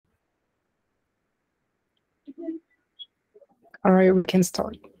All right, we can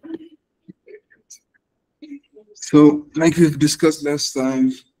start. So, like we've discussed last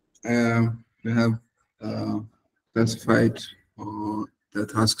time, we have classified the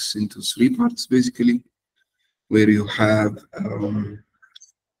tasks into three parts, basically, where you have an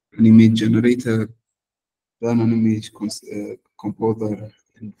image generator, then an image composer,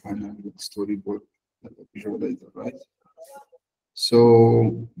 and finally storyboard visualizer, right?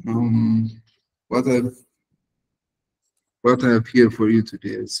 So, what I've what I have here for you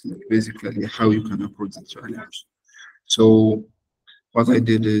today is basically how you can approach the challenge. So, what I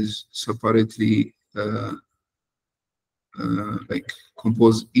did is separately like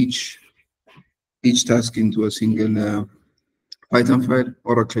compose each task into a single Python file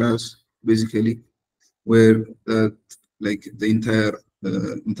or a class, basically, where that like the entire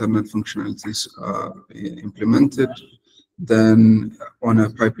internal functionalities are implemented. Then on a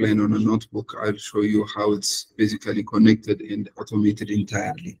pipeline on a notebook, I'll show you how it's basically connected and automated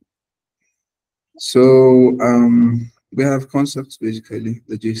entirely. So we have concepts, basically,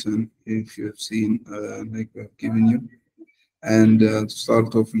 the JSON, if you have seen, like I've given you. And to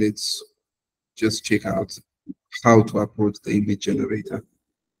start off, let's just check out how to approach the image generator.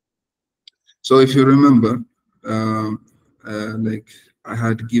 So if you remember, like I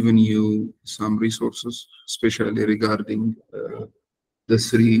had given you some resources, especially regarding the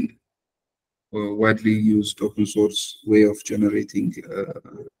three widely used open source way of generating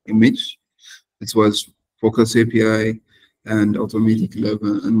image. It was Focus API and Automatic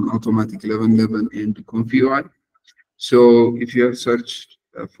 11 and ConfUI. So if you have searched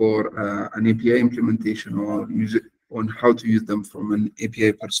for an API implementation or use it on how to use them from an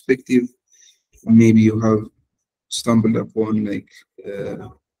API perspective, maybe you have stumbled upon like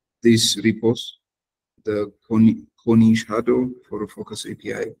these repos, the Coney Shadow for Focus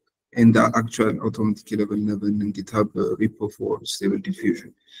API, and the actual Automatic 11 and GitHub repo for Stable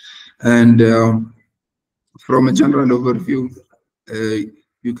Diffusion. And from a general overview,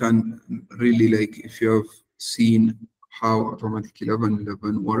 you can really, like, if you have seen how Automatic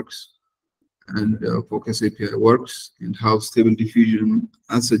 11 works and Focus API works and how Stable Diffusion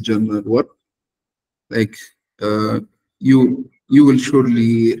as a general work, like you will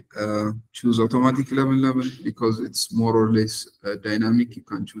surely choose Automatic 11 because it's more or less dynamic. You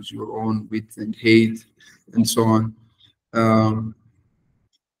can choose your own width and height and so on.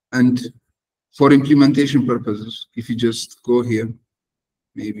 And for implementation purposes, if you just go here,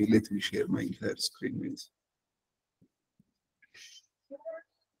 maybe let me share my entire screen with.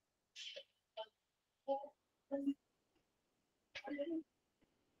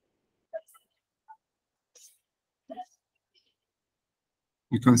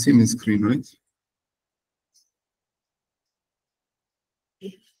 You can see my screen, right?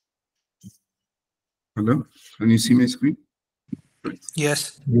 Hello? Can you see my screen? Right.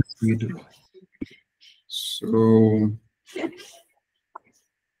 Yes. Yes, we do. So if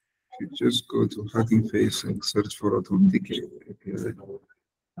you just go to Hugging Face and search for Automatic API.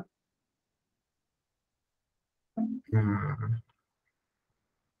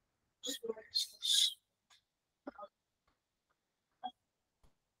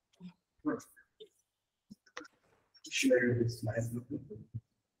 Share this slide.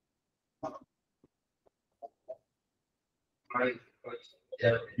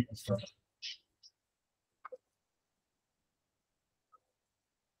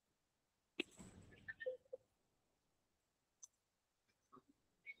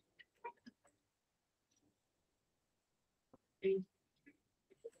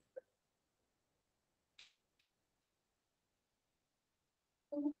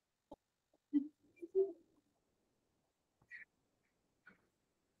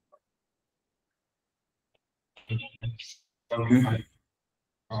 Okay.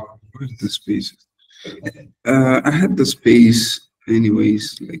 Where's the space? I had the space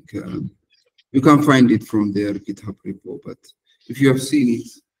anyways, like you can find it from their GitHub repo, but if you have seen it,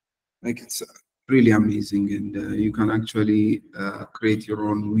 like it's really amazing, and you can actually create your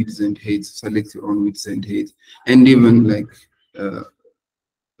own widths and heights, select your own widths and heights, and even like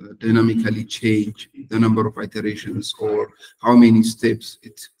dynamically change the number of iterations or how many steps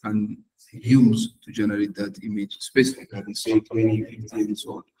it can use to generate that image, specifically say 20, 50, and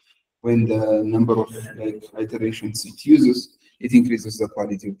so on. When the number of like iterations it uses, it increases the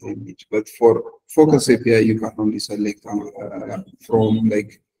quality of the image. But for Focus API, you can only select from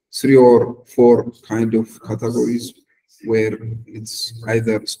like 3 or 4 kind of categories where it's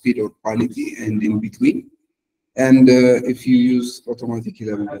either speed or quality and in between. And if you use Automatic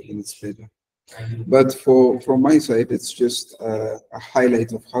 11, it's better. But from my side, it's just a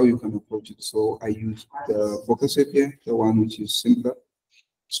highlight of how you can approach it. So I use the focus API, the one which is simpler.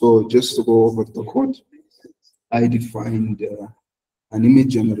 So just to go over the code, I defined an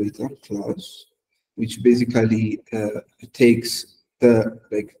image generator class, which basically takes the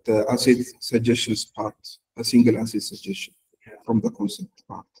asset suggestions part, a single asset suggestion from the concept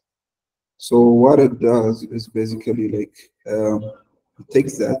part. So what it does is basically like it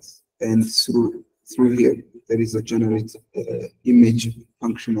takes that, and through here there is a generate image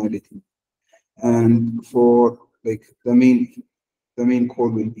functionality, and for like the main call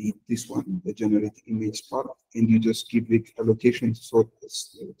will be this one, the generate image part, and you just give it a location to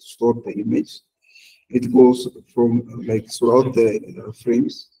store the image. It goes from like throughout the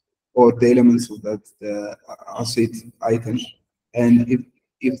frames or the elements of that asset item, and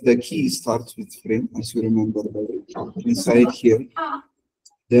if the key starts with frame, as you remember, inside here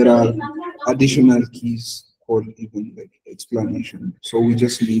there are additional keys called even like explanation. So we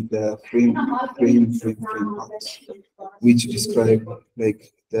just need the frame parts, which describe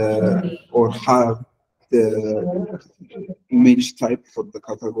like the or have the image type for the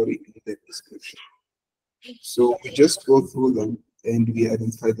category in the description. So we just go through them and we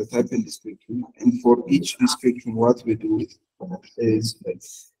identify the type and description. And for each description, what we do is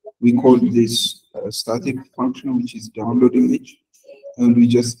we call this static function, which is download image, and we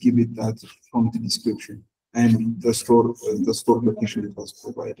just give it that from the description and the store location it was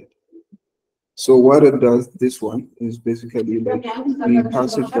provided. So what it does, this one is basically like we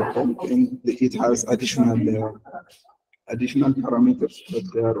pass it the form, and it has additional parameters that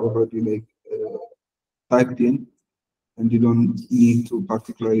they are already like typed in, and you don't need to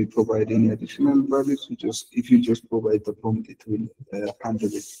particularly provide any additional values. If you just provide the prompt, it will handle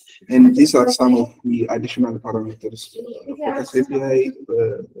it. And these are some of the additional parameters Focus API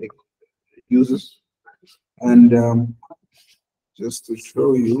like uses. And just to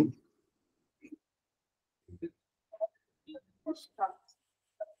show you,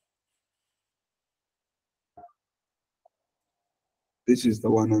 this is the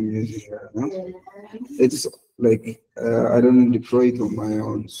one I'm using right now. It's like I don't deploy it on my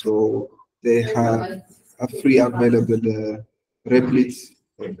own, so they have a free available Replit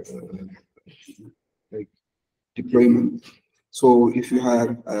like deployment. So if you have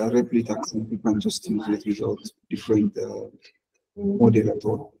a Replit accent, you can just use it without deploying the model at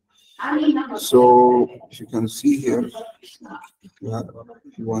all. So if you can see here, if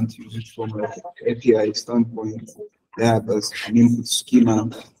you want to use it from an API standpoint, they have an input schema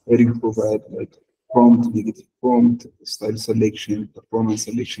where you provide like prompt, negative prompt, style selection, performance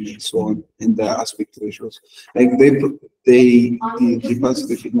selection, and so on, and the aspect ratios. Like the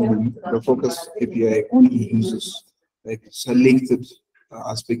Focus API only uses like selected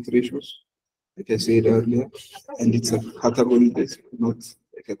aspect ratios, like I said earlier, and it's a category based, not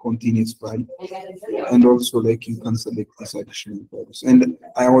like a continuous file. And also like you can select these additional values. And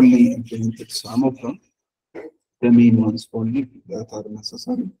I only implemented some of them, the main ones only that are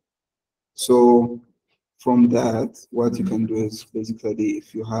necessary. So from that, what you can do is basically,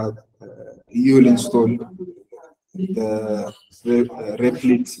 if you have, you'll install the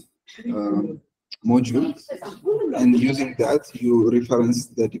Replit module, and using that, you reference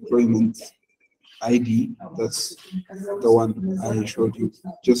the deployment ID, that's the one I showed you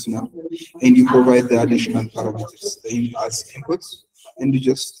just now, and you provide the additional parameters as inputs, and you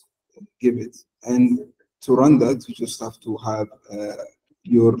just give it. And to run that, you just have to have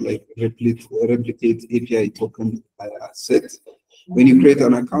your like replicate API token set. When you create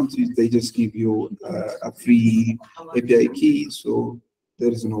an account, they just give you a free API key, so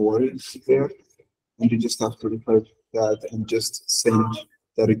there is no worries there, and you just have to refer that and just send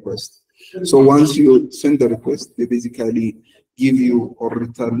the request. So once you send the request, they basically give you or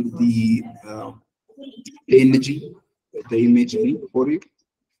return the PNG, the image for you.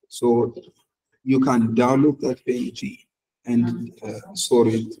 So you can download that PNG and store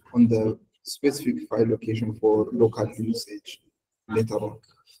it on the specific file location for local usage later on.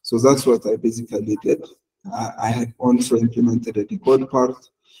 So that's what I basically did. I had also implemented a decode part.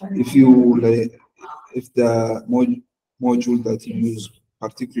 If you like, if the module that you use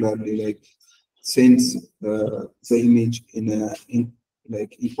particularly like sends the image in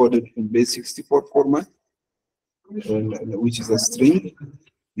like encoded in base64 format, which is a string,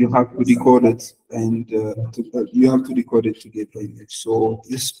 you have to decode it, and you have to decode it to get the image. So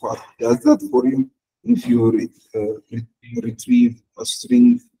this part does that for you. If you retrieve a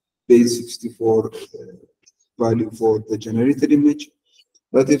string base64 value for the generated image,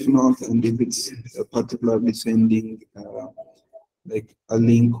 but if not, and if it's particularly sending like a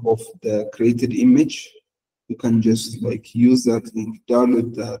link of the created image, you can just like use that link,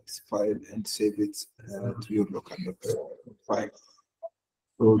 download that file, and save it to your local file.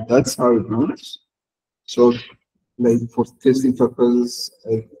 So that's how it works. So like for testing purposes,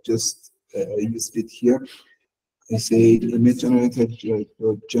 I just used it here. I say image generator, like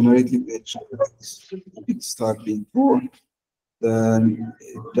generate image, it start being born. Then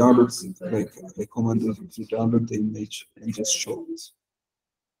it downloads, like I commanded it to download the image and just show it.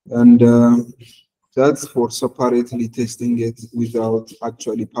 And that's for separately testing it without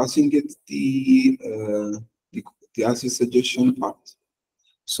actually passing it the assay suggestion part.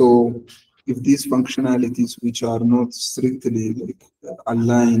 So if these functionalities, which are not strictly like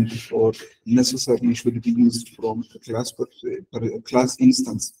aligned or necessarily should be used from a class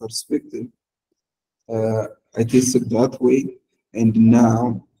instance perspective, I tested that way. And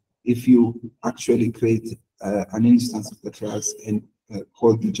now, if you actually create an instance of the class and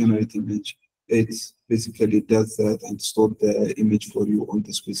call the generate image, it basically does that and store the image for you on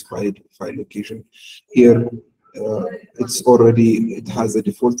the specified file location. Here, it has a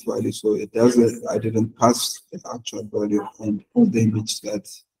default value, so it doesn't, I didn't pass the actual value, and all the image that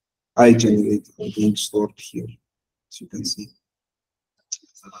I generate are being stored here, as you can see.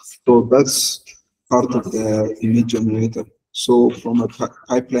 So that's part of the image generator. So from a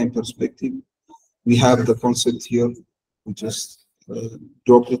pipeline perspective, we have the concept here. We just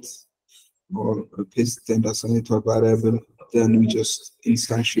drop it or paste it and assign it to a variable. Then we just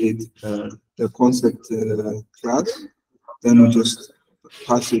instantiate the concept class. Then we just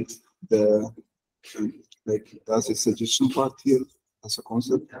pass it that's a suggestion part here as a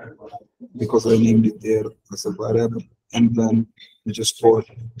concept, because I named it there as a variable. And then we just call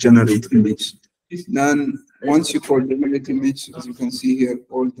generate image. Then once you call generate image, as you can see here,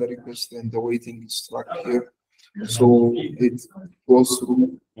 all the requests and the waiting is tracked here. So it goes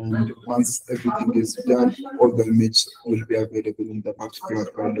through, and once everything is done, all the images will be available in the particular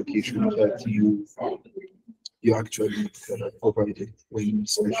file location that you actually provided when you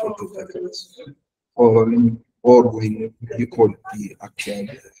special the class, or when you call the actual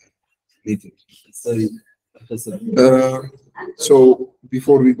method. So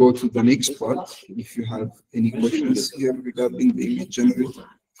before we go to the next part, if you have any questions here regarding the image generator,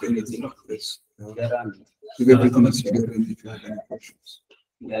 anything, please. If everything is clear, and if you have any questions.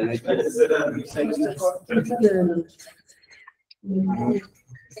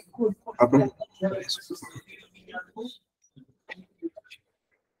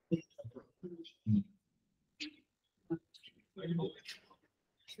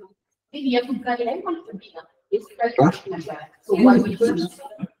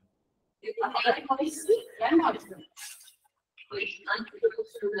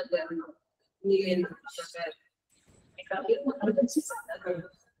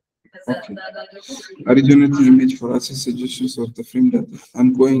 Original image for assay suggestions of the frame data.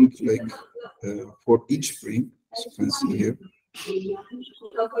 I'm going like for each frame, as you can see here.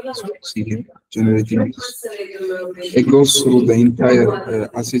 See here, generating. It goes through the entire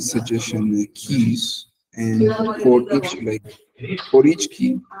assay suggestion keys, and for each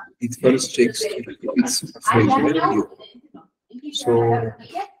key, it first checks if it's a frame value. So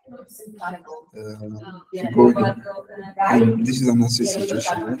and this is an assay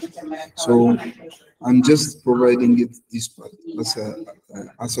suggestion, right? So I'm just providing it this part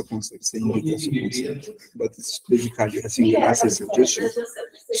as a concept, saying it as a concept, but it's basically a single assay suggestion.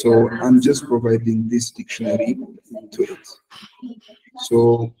 So I'm just providing this dictionary to it.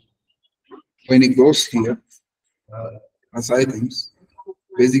 So when it goes here as items,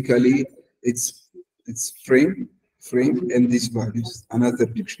 basically it's frame, and these values, another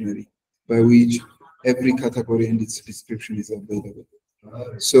dictionary by which every category and its description is available.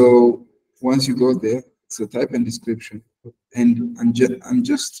 So once you go there, it's a type and description, and I'm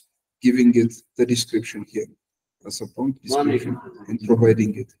just giving it the description here as a prompt description and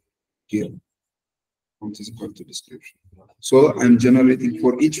providing it here. Prompt is equal to description. So I'm generating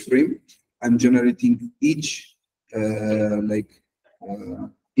for each frame, I'm generating each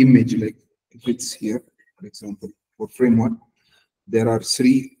image, like if it's here, for example, for frame 1, there are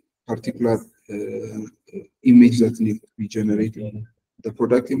 3 particular images that need to be generated: the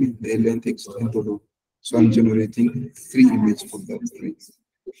product image, the alien text, and the logo. So I'm generating 3 images for that frame.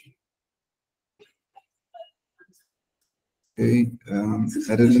 Okay,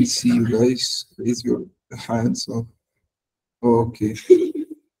 I didn't see you guys raise your hands up. Okay.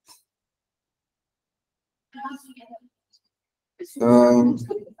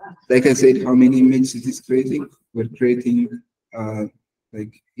 Like I said, how many images it is creating? We're creating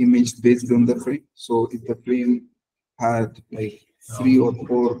like image based on the frame. So if the frame had like 3 or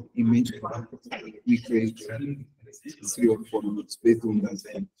 4 images, we create 3 or 4 images based on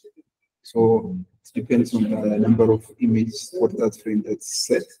that. So it depends on the number of images for that frame that's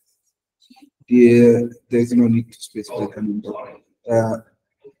set. There's no need to specify a number.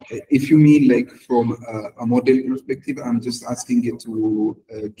 If you mean like from a model perspective, I'm just asking it to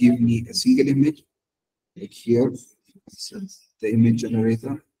give me a single image, like here, the image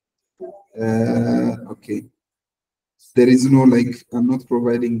generator. Okay. There is no like, I'm not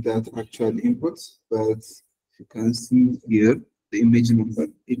providing that actual input, but you can see here the image number.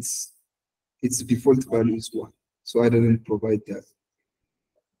 Its default value is 1. So I didn't provide that.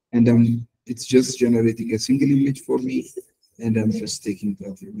 And it's just generating a single image for me, and I'm just taking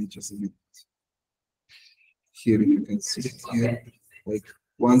that image as an input. Here you can see it here. Like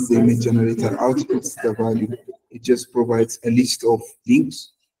once the image generator outputs the value, it just provides a list of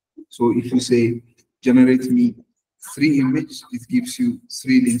links. So if you say generate me 3 images, it gives you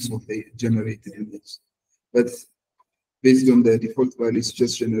 3 links of the generated image. But based on the default value, it's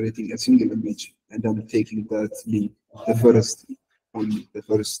just generating a single image, and I'm taking that link, the first on the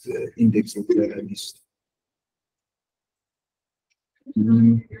first index of the list.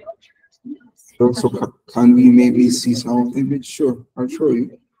 Also, can we maybe see some of the image? Sure, I'll show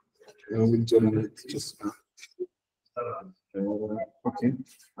you. We'll generate just now. Okay,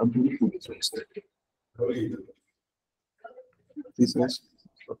 I'll do it.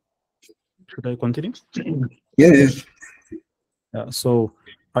 Should I continue? Yeah. So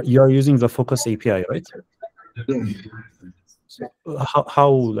you are using the Focus API, right? Yeah. So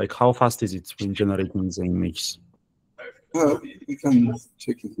how fast is it when generating the images? We can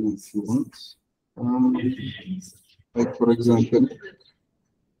check it if you want. Like for example,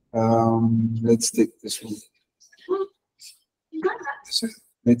 let's take this one.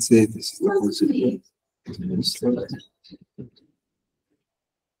 Let's say this is the concept.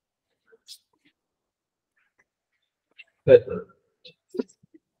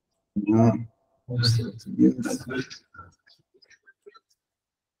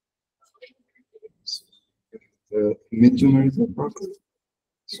 The image generator part.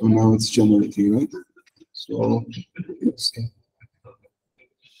 So now it's generating, right? So let's see.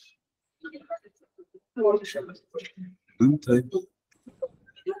 Type.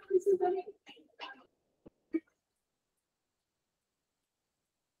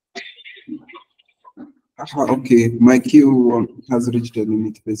 Okay, my queue has reached a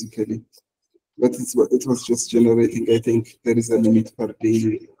limit basically, but it was just generating. I think there is a limit per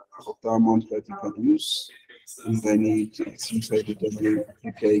day of the amount that you can use, and I need inside the W.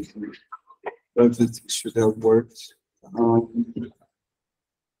 Okay, but it should have worked.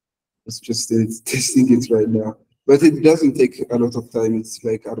 It's just testing it right now, but it doesn't take a lot of time. It's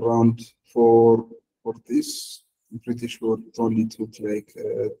like around for this. I'm pretty sure it only took like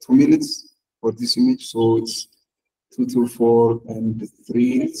 2 minutes for this image. So it's 2 to 4 and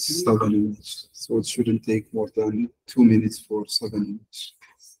 3, 7 images. So it shouldn't take more than 2 minutes for 7 images.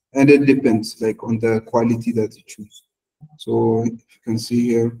 And it depends like on the quality that you choose. So if you can see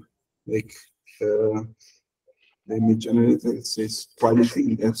here, like the image generator, it says quality,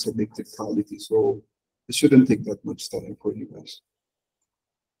 and I've selected quality. So it shouldn't take that much time for you guys.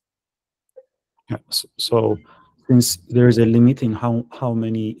 Yeah, so since there is a limit in how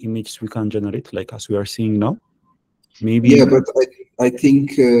many images we can generate, like as we are seeing now, maybe. Yeah, but I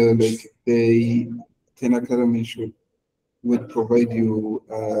think like the 10 Academy would provide you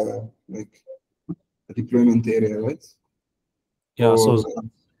like a deployment area, right? Yeah, or, so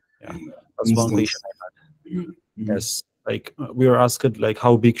yeah, that's one question I had. Yes, like we were asked like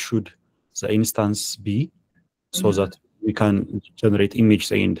how big should the instance be so that we can generate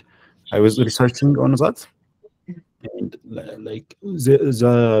images, and I was researching on that, and like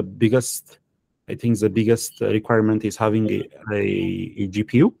the biggest, I think the biggest requirement is having a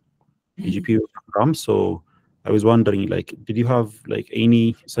GPU RAM. So I was wondering, like, did you have like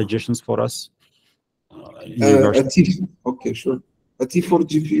any suggestions for us? Okay, sure. A T4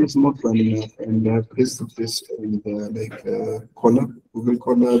 GPU is not well enough, and I have tested this in the Colab, Google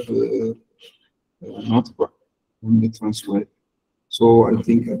Colab, not only transfer. So I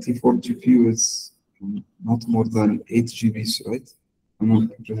think a T4 GPU is not more than 8 GBs, right? I'm not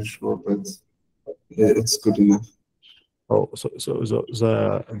pretty sure, but it's good enough. Oh, so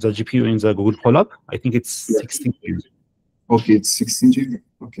the GPU in the Google Colab, I think it's 16 GB. Okay, it's 16 GB.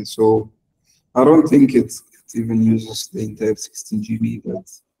 Okay, so I don't think it even uses the entire 16 GB, but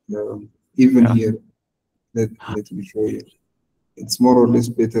even here, let me show you. It's more or less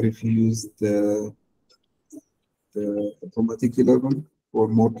better if you use the automatic 11 for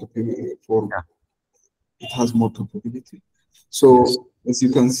more capability. It has more capability. So as you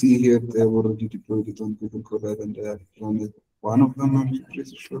can see here, they have already deployed it on Google Colab and they have run it. One of them, I'm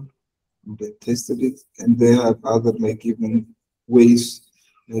pretty sure. They tested it, and they have other like even ways.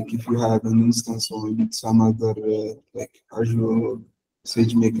 Like if you have an instance on some other like Azure or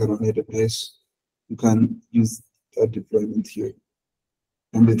SageMaker on AWS, you can use that deployment here,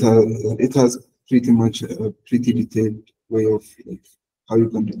 and it has pretty much a pretty detailed way of like how you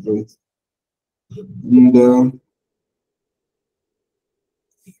can deploy it. And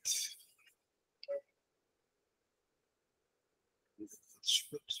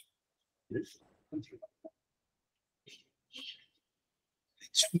it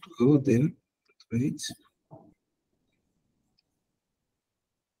should go there, right?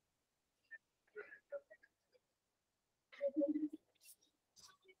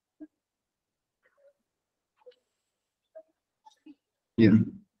 Yeah.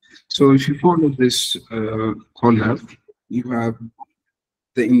 So if you follow this collab, you have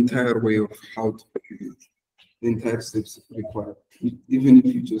the entire way of how to the entire steps required. Even if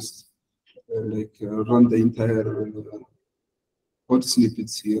you just run the entire code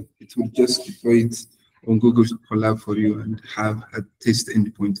snippets here, it will just deploy it on Google Colab for you and have a test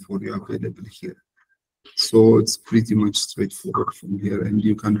endpoint for you available here. So it's pretty much straightforward from here, and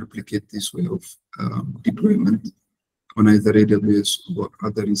you can replicate this way of deployment on either AWS or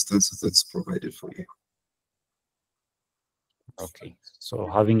other instances that's provided for you. Okay, so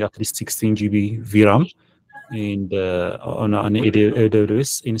having at least 16 GB VRAM and on an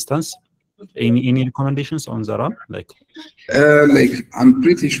AWS instance, any recommendations on the RAM? Like I'm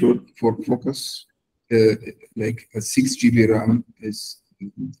pretty sure for Focus, like a 6 GB RAM is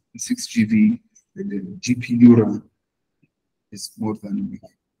 6 GB GPU RAM is more than enough,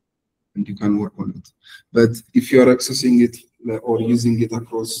 and you can work on it. But if you are accessing it or using it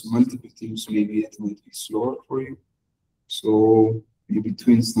across multiple teams, maybe it might be slower for you. So maybe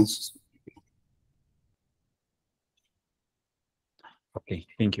 2 instances. okay,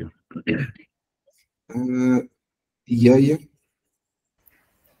 thank you. Yeah.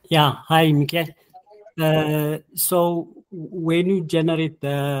 Yeah, hi, Mikael. So when you generate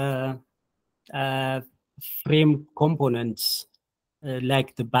the frame components,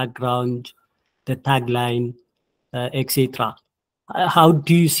 like the background, the tagline, etc., how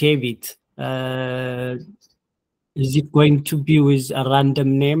do you save it? Is it going to be with a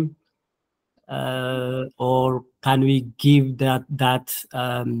random name, or can we give that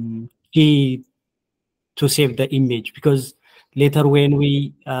key to save the image? Because later when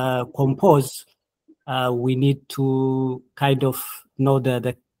we compose, we need to kind of know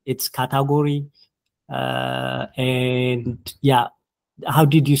its category, and yeah, how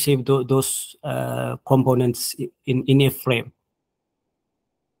did you save those components in a frame?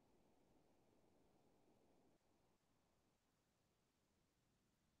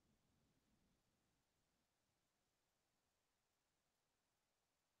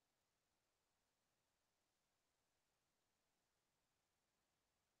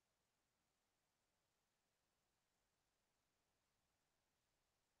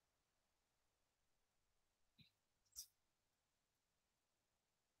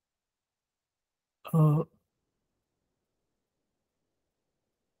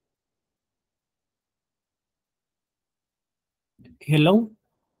 Hello?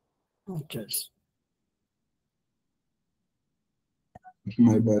 Just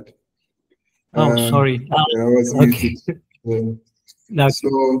My bad. sorry. I was Okay. muted. Okay.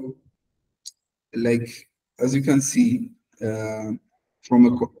 So, like as you can see, from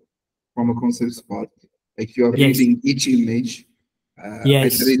a concept spot, like you are Yes. reading each image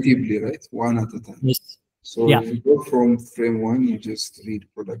Yes. iteratively, right? One at a time. Yes. So Yeah. if you go from frame 1, you just read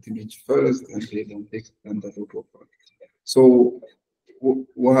product image first, and then text, and the logo product. So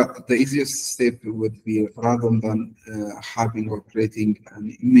what the easiest step would be, rather than having or creating an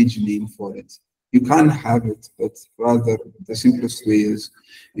image name for it, you can have it, but rather the simplest way is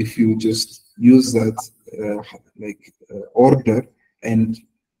if you just use that order and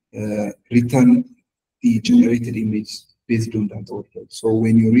return the generated image based on that order. So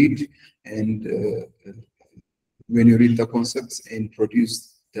when you read and when you read the concepts and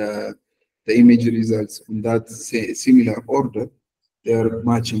produce the image results in that similar order, they're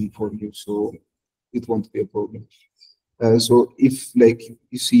matching for you, so it won't be a problem. So if like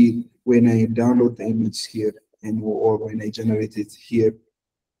you see when I download the image here and or when I generate it here,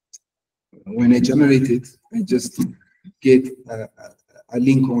 when I generate it, I just get a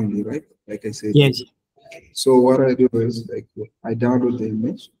link only, right? Like I said. Yes. So what I do is like I download the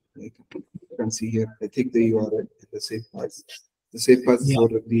image, like you can see here, I take the URL and the save path. The save path is Yeah.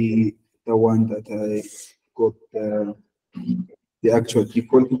 already the one that I got the actual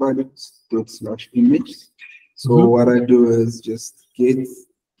default values dot slash image. So what I do is just get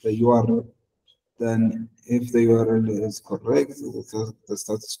the URL. Then if the URL is correct, the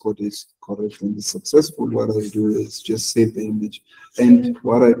status code is correct and is successful, what I do is just save the image. And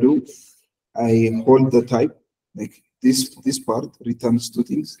what I do, I hold the type, like this part returns two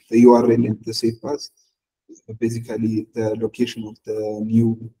things, the URL and the save path, basically the location of the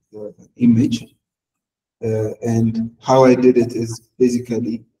new image. And how I did it is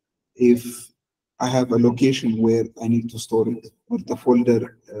basically if I have a location where I need to store it, or the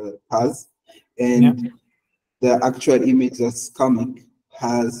folder path, and the actual image that's coming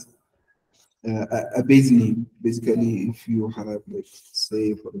has a base name. Basically, if you have, like,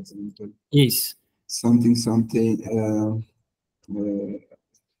 say, for example, Yes. something,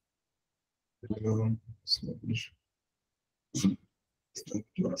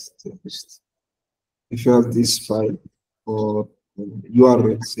 if you have this file or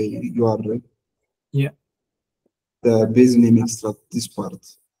URL, say URL, Yeah. the base name extract this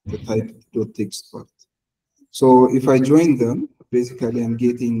part, the type dot text part. So if I join them, basically I'm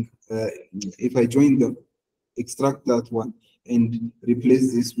getting, if I join them, extract that one and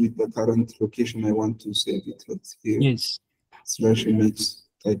replace this with the current location I want to save it. Let's here, Yes. slash image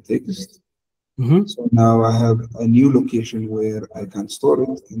type text. Mm-hmm. So now I have a new location where I can store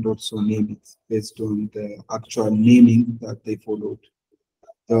it and also name it based on the actual naming that they followed.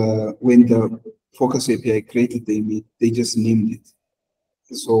 When the Focus API created the image, they just named it.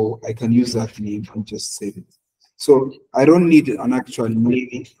 So I can use that name and just save it. So I don't need an actual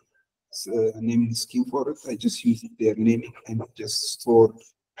naming scheme for it. I just use their naming and just store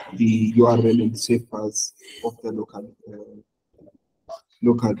the URL and save paths of the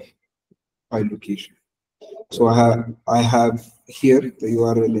local file location. So I have here the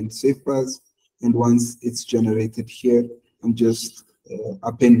URL and save paths, and once it's generated here, I'm just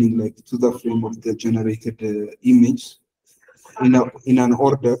appending, like, to the frame of the generated image in an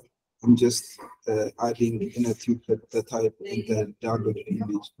order. I'm just adding in a tuple the type and the downloaded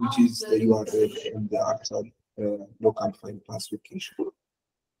image, which is the URL and the actual local file path location.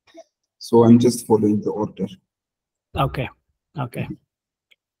 So I'm just following the order. Okay. Okay.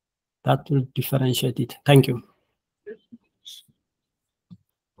 That will differentiate it. Thank you.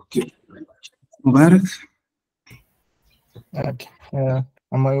 Okay. Mubarak? Okay.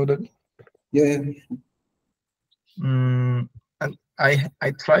 Am I audible? Yeah. And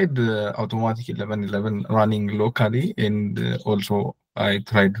I tried automatic 1111 running locally, and also I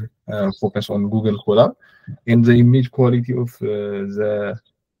tried focus on Google Colab, and the image quality of the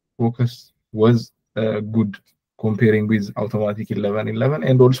focus was good comparing with automatic 1111,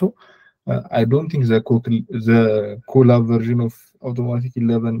 and also I don't think the Colab version of automatic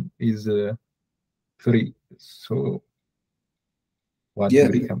 11 is free. So what Yeah,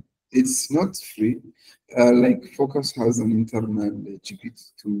 do you recommend? it's not free. Like Focus has an internal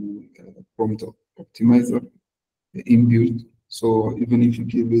GPT-2 prompt optimizer inbuilt. So even if you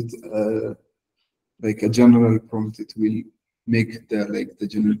give it like a general prompt, it will make the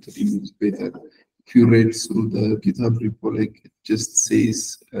generated image better. If you read through the GitHub repo, like, it just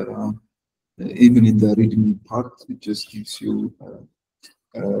says, even in the readme part, it just gives you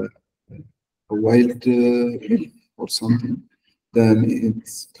a wild or something. Then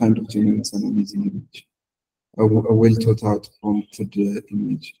it's kind of generates an amazing image, a well thought out prompted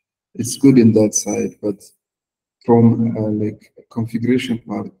image. It's good in that side, but from like configuration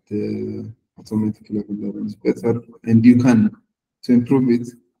part, the automatic level 11 is better, and you can, to improve it,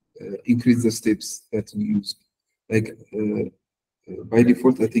 increase the steps that we use. Like by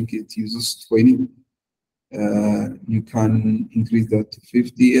default, I think it uses 20. You can increase that to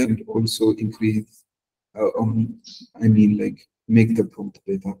 50 and also increase, I mean, like, make the prompt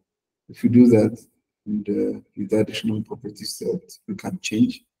better. If you do that, and with the additional properties that you can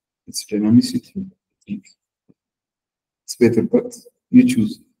change, its dynamicity, it's better, but you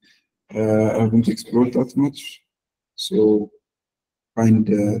choose. I haven't explored that much, so find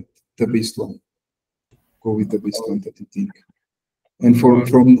the best one. Go with the best one that you think. And from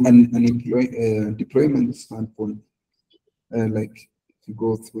an deployment standpoint, like, to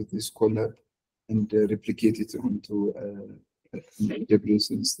go through this collab and replicate it onto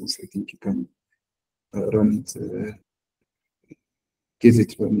AWS instance, I think you can run it, get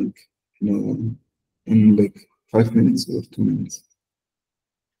it running in like 5 minutes or 2 minutes.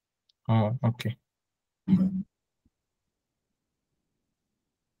 Oh, okay.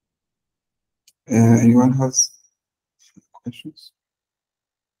 Anyone has questions?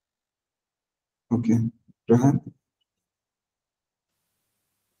 Okay, Rahan?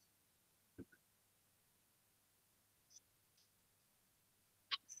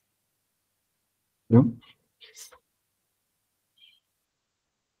 Yeah.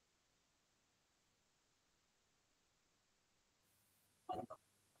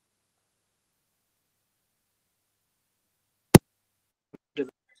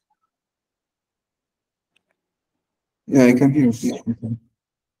 Yeah, I can hear you.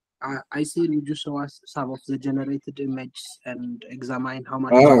 I see you just show us some of the generated images and examine how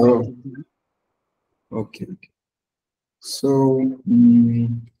much. Okay. So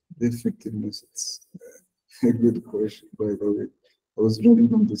the effectiveness, it's a good question, by the way. I was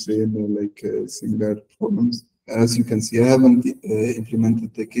running on the same similar problems. As you can see, I haven't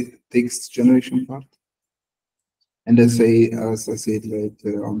implemented the text generation part. And as I said,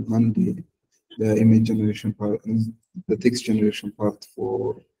 on Monday, the image generation part, the text generation part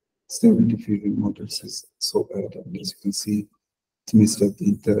for stable diffusion models is so bad. And as you can see, it missed up the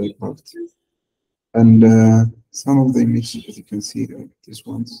entire part. And some of the images, as you can see, like these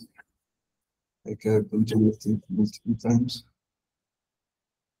ones, like I've been generated multiple times.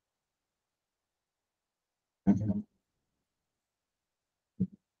 And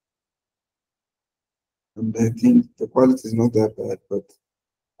I think the quality is not that bad, but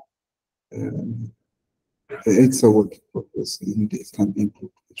it's a work in progress and it can be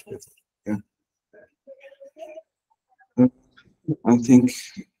improved much better. Yeah. I think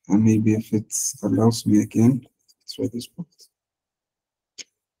maybe if it allows me again, let's try this part.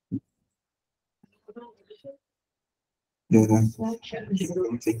 Yeah,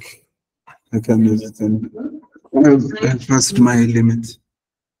 I think I can use it, and I've passed my limit.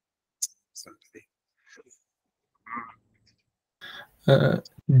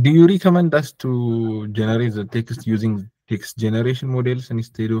 Do you recommend us to generate the text using text generation models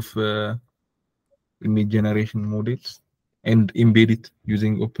instead of image generation models and embed it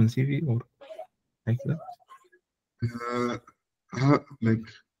using OpenCV or like that?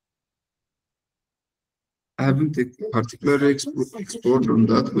 I haven't particularly explored on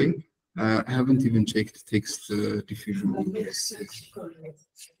that way. I haven't even checked text diffusion models.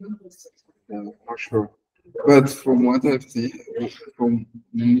 Not sure. But from what I've seen, from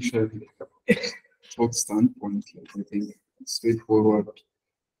initial thought standpoint, I think straightforward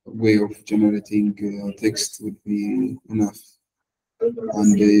way of generating text would be enough.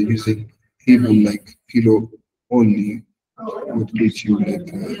 And using even like kilo only would get you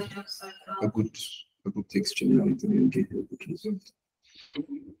like a good text generator and get you a good result.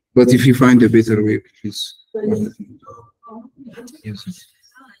 But if you find a better way, please use it.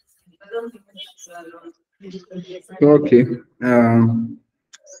 Okay.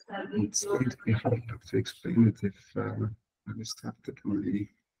 It's going to be hard to explain it if I started already.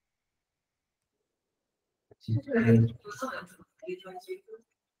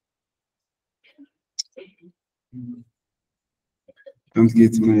 Don't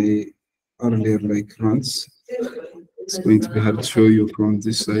get my earlier runs. It's going to be hard to show you from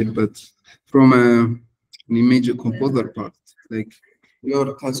this side, but from an image composer part, like we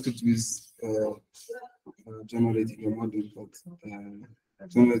are tasked with generating a model, but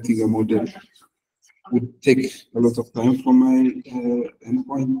generating a model would take a lot of time from my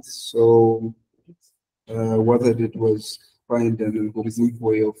endpoint. So what I did was find an algorithmic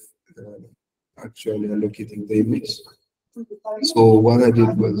way of actually allocating the image. So what I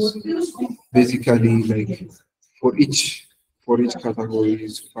did was basically for each category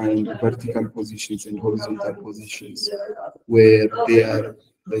is find vertical positions and horizontal positions where they are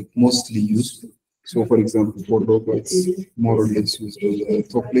mostly used. So for example, for logo, it's more or less used on the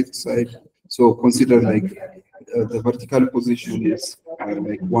top left side. So consider the vertical position is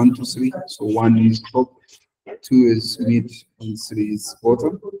 1 to 3. So 1 is top, 2 is mid, and 3 is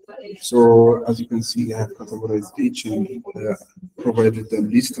bottom. So as you can see, I have categorized each and provided them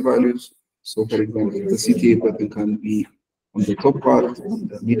list values. So for example, the CTA button can be on the top part, on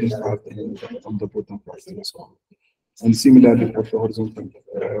the middle part, and on the bottom part, and so on. And similarly for the horizontal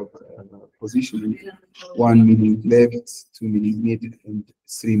positioning, 1 meaning left, 2 meaning mid, and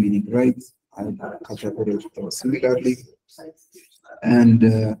 3 meaning right. I categorized them similarly. And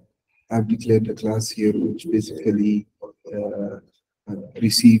I've declared a class here which basically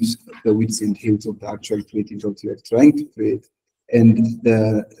receives the widths and heights of the actual creative that you are trying to create, and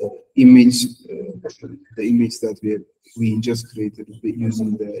the image that we just created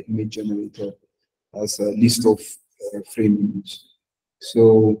using the image generator as a list of frame images.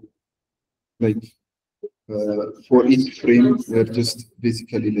 So for each frame, we're just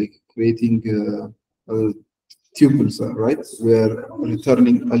basically creating tuples, right? We're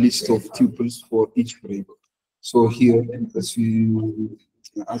returning a list of tuples for each frame. So here, as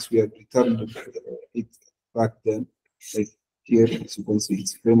we are returning it back then, here, as you can see,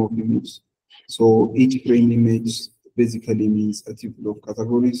 it's frame of image. So each frame image basically means a tuple of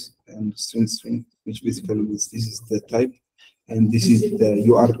categories, and string, which basically means this is the type, and this is the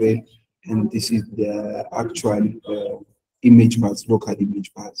URL, and this is the actual image path, local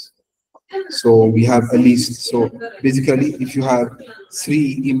image path. So we have a list. So basically, if you have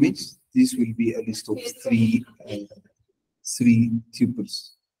 3 images, this will be a list of 3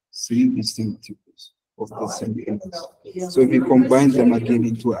 tuples, 3 distinct tuples of the same images. So if you combine them again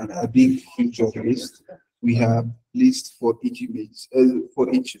into a big future list, we have list for each image, for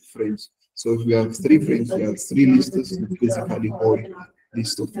each frames. So if we have 3 frames, we have 3 lists, basically whole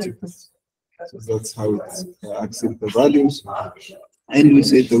list of tuples. So that's how it accepts the values. And we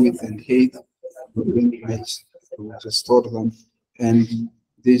set the width and height of the image. We just store them. And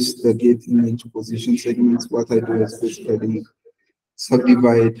this, the get image position segments, what I do is basically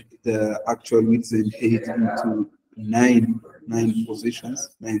subdivide the actual width and height into 9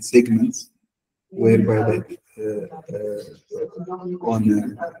 positions, 9 segments, whereby like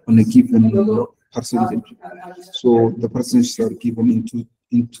on a given percentage. So the percentages are given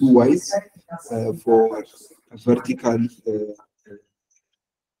in 2 ways for a vertical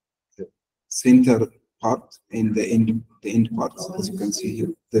center part and the end parts, as you can see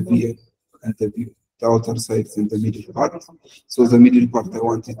here, the V and the V, the outer sides and the middle part. So the middle part I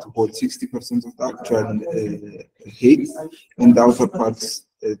wanted to hold 60% of the actual height, and the outer parts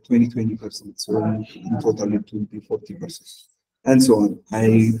 20%. So in total it will be 40%, and so on.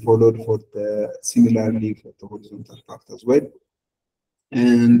 I followed for the similarly for the horizontal part as well.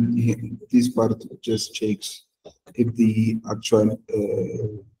 And this part just checks if the actual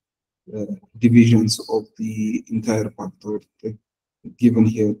divisions of the entire part, or given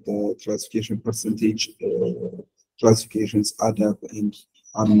here the classification percentage classifications add up and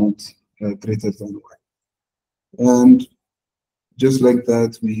are not greater than 1. And just like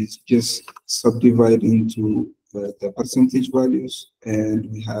that, we just subdivide into the percentage values, and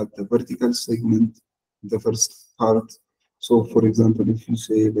we have the vertical segment, the first part. So for example, if you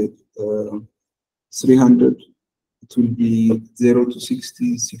say that 300, it will be 0 to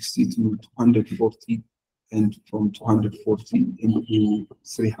 60, 60 to 240, and from 240 into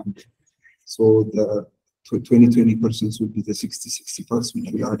 300. So the 20% would be the 60 parts,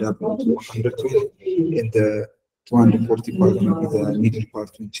 which will add up into 120, and the 240 part will be the middle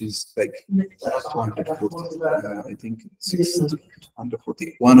part, which is like 240. I think 60 to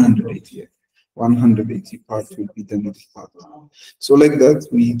 240, 180. Yeah. 180 part will be the middle part. So like that,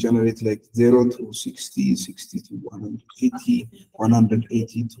 we generate like 0 to 60, 60 to 180,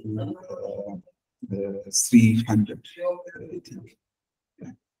 180 to 300, I think.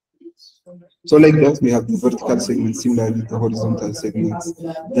 Yeah. So like that, we have the vertical segments, similarly the horizontal segments.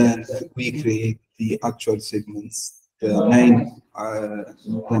 Then we create the actual segments, the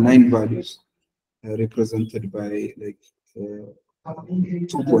 9 values represented by like 2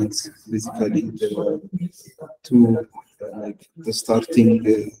 points, basically the 2 like the starting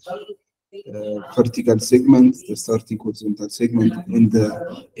vertical segment, the starting horizontal segment, and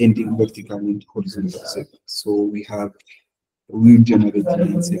the ending vertical and horizontal segment. So we generate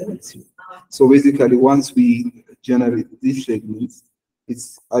 9 segments here. So basically, once we generate these segments,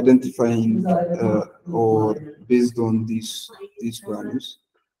 it's identifying or based on these values.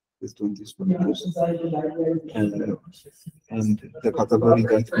 And the category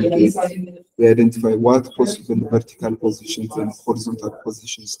that we get, we identify what possible vertical positions and horizontal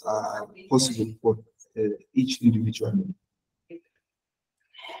positions are possible for each individual.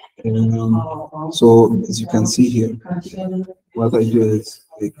 So as you can see here, what I do is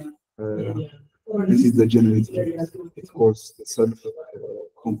this is the generator. It calls the self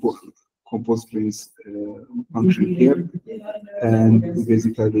compose frames function here, and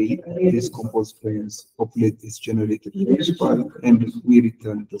basically this compose frames populate this generated frames file, and we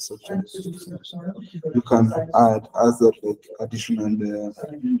return the subject. You can add other like additional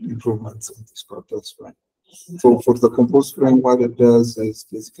improvements on this part. That's fine. So for the compose frame, what it does is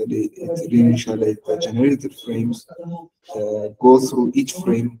basically it reinitializates the generated frames, go through each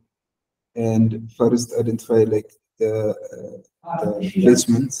frame, and first identify like the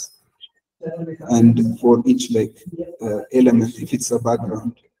placements. And for each like element, if it's a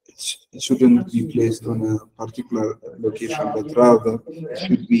background, it shouldn't be placed on a particular location, but rather it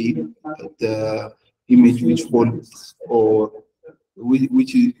should be the image which holds or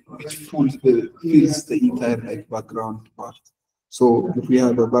which fills the entire like background part. So if we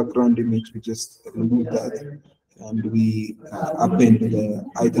have a background image, we just remove that and we append the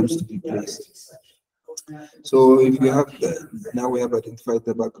items to be placed. So if we have now we have identified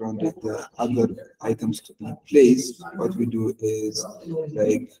the background and the other items to be placed, what we do is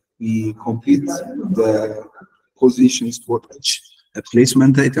like we complete the positions for each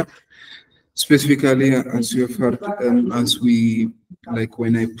placement item. Specifically, as you have heard, as we like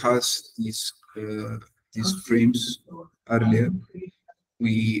when I passed these frames earlier,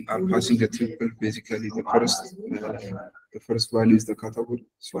 we are passing the triple. Basically, the first value is the category.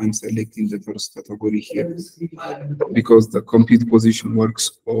 So I'm selecting the first category here because the compute position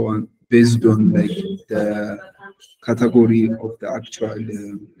works on based on like the category of the actual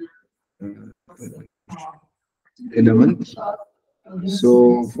element.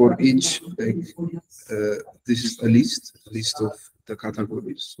 So for each, like this is a list of the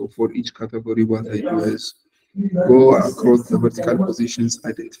categories. So for each category, what I do is go across the vertical positions,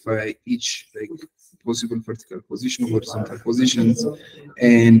 identify each like possible vertical position, horizontal positions,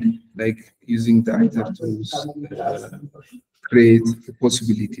 and like using the iter tools, create the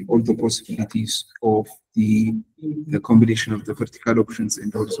possibility, all the possibilities of the combination of the vertical options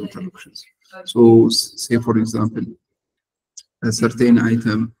and horizontal options. So say for example, a certain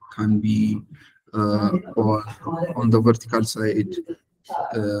item can be on the vertical side,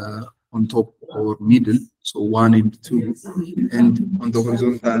 on top or middle, so 1 and 2, and on the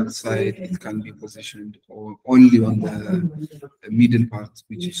horizontal side it can be positioned or only on the middle part,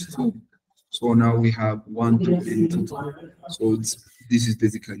 which is 2. So now we have 1, 2, and 2. So this is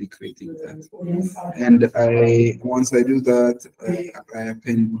basically creating that. And once I do that, I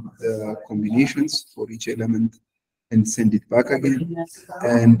append the combinations for each element and send it back again.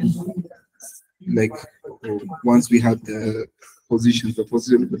 And like once we have the positions, the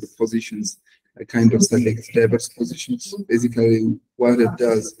possible positions, I kind of select diverse positions. Basically, what it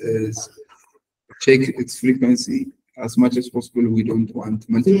does is check its frequency as much as possible. We don't want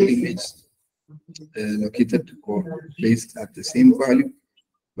multiple images located or placed at the same value,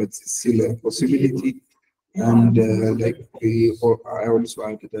 but still a possibility. And I also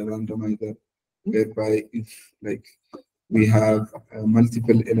added a randomizer whereby if like we have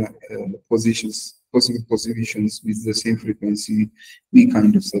multiple possible positions with the same frequency, we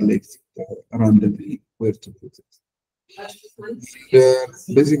kind of select randomly where to put it.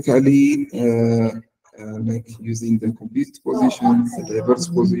 Basically, like using the complete positions, the diverse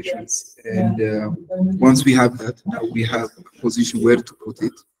positions, and once we have that, now we have a position where to put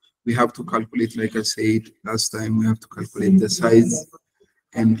it. We have to calculate, like I said last time, we have to calculate the size,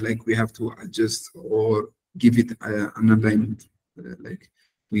 and like we have to adjust or give it an alignment. Like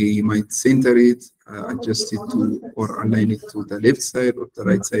we might center it, adjust it to, or align it to the left side or the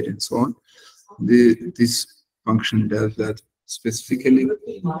right side, and so on. This function does that specifically.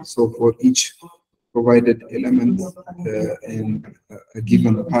 So for each provided element and a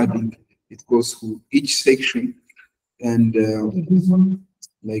given padding, it goes through each section and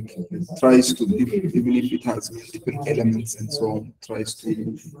like it tries to, even if it has multiple elements and so on, tries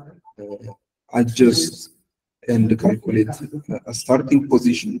to adjust and calculate a starting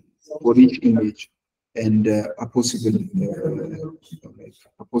position for each image and a possible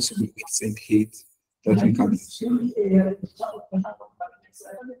width and height that we can use.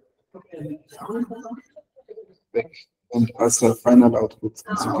 And as a final output,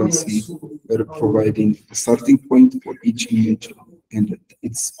 as you can see, we're providing a starting point for each image and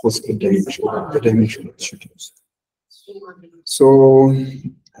its possible dimension, the dimension it should use. So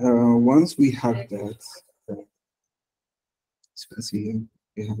once we have that, as you can see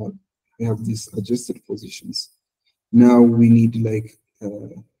here, we have these adjusted positions. Now we need like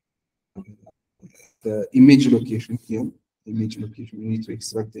the image location here. Image location, we need to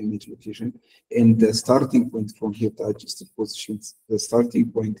extract the image location and the starting point from here, the adjusted positions, the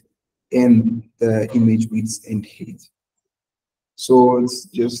starting point and the image width and height. So it's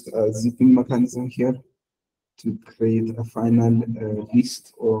just a zipping mechanism here to create a final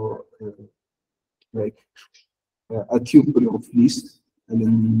list or like a tuple of list, and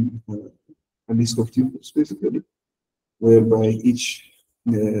then a list of tuples basically, whereby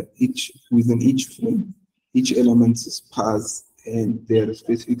within each frame, each element's path and their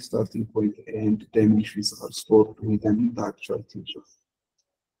specific starting point and dimensions are stored within the actual tuple.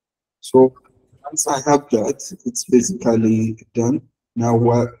 So once I have that, it's basically done. Now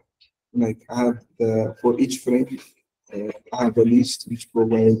what, like I have for each frame, I have a list which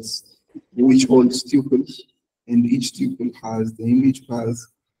provides which holds tuples, and each tuple has the image path,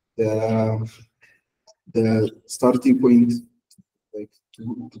 the starting point, like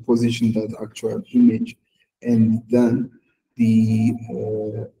to position that actual image, and then the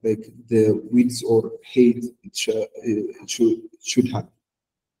like the width or height it should have.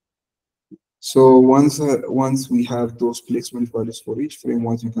 So once we have those placement values for each frame,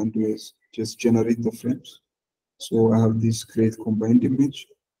 what you can do is just generate the frames. So I have this create combined image,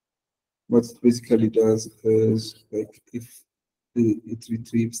 what it basically does is, like, if it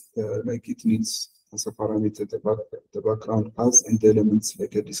retrieves, like, it needs as a parameter the background path and the elements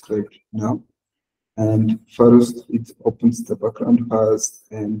like I described now. And first, it opens the background path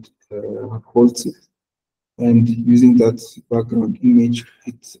and holds it. And using that background image,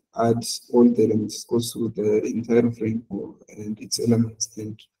 it adds all the elements, goes through the entire frame and its elements,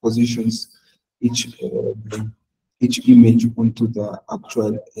 and positions each image onto the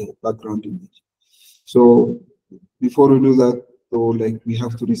actual background image. So before we do that, though, like, we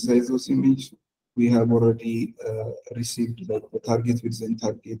have to resize those images. We have already received, like, the target width and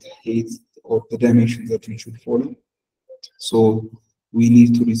target height, or the dimensions that we should follow. So we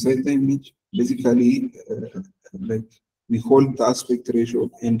need to resize the image. Basically, like, we hold the aspect ratio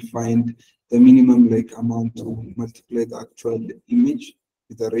and find the minimum, like, amount to multiply the actual image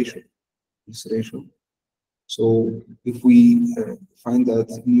with the ratio, this ratio. So if we find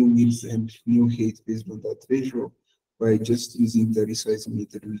that new width and new height based on that ratio, by just using the resize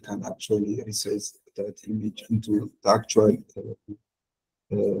method, we can actually resize that image into the actual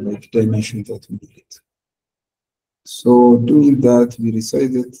like, dimension that we need. So doing that, we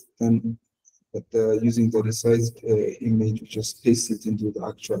resize it, then using the resized image, we just paste it into the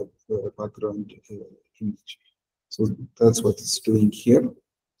actual background image. So that's what it's doing here.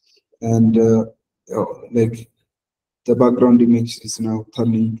 And like, the background image is now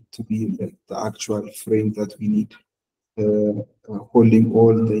turning to be like the actual frame that we need, holding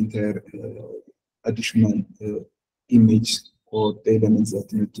all the entire additional image or the elements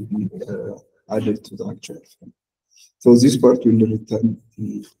that need to be added to the actual frame. So this part will return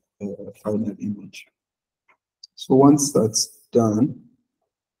the final image. So once that's done,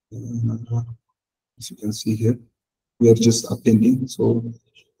 as you can see here, we are just appending. So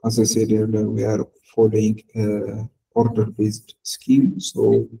as I said earlier, we are following order-based scheme.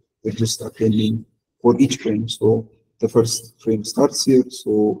 So we're just appending for each frame. So the first frame starts here.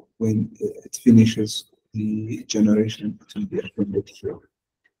 So when it finishes the generation, it will be appended here.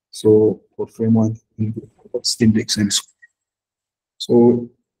 So for frame 1, it's index and so. So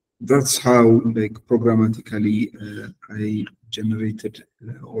that's how, like, programmatically I generated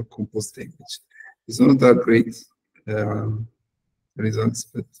or composed the image. It's not that great results,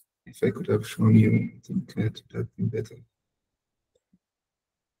 but if I could have shown you, I think it would have been better.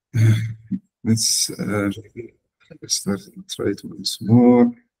 Let's start and try it once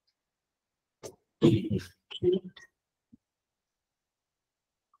more.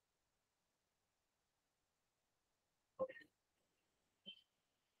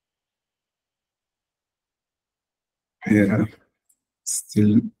 Yeah,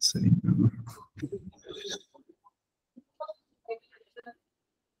 still saying no.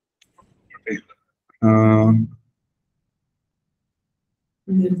 Okay.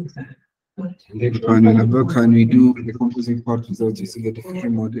 Can we do the composing part without using a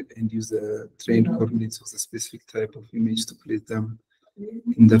diffusion model and use the trained coordinates of the specific type of image to place them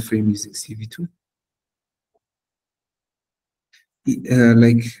in the frame using CV2?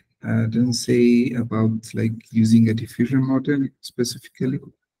 Like, I didn't say about, like, using a diffusion model specifically,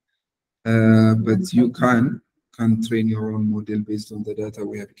 but you can train your own model based on the data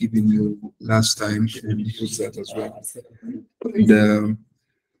we have given you last time and use that as well.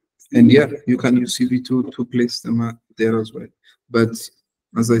 And yeah, you can use CV2 to place them there as well. But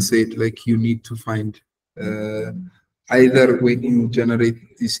as I said, like, you need to find either when you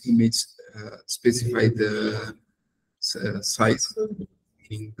generate this image, specify the size,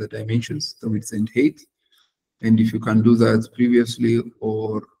 meaning the dimensions, the width and height. And if you can do that previously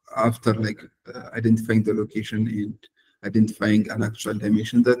or after, like, identifying the location and identifying an actual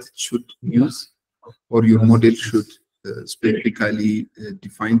dimension that it should use, or your model should specifically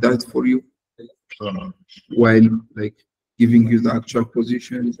define that for you, while, like, giving you the actual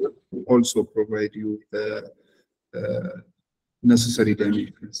position, also provide you the necessary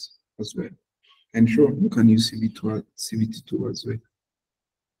dimensions as well. And sure, you can use CV2 as well.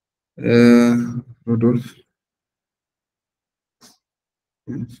 Rodolphe,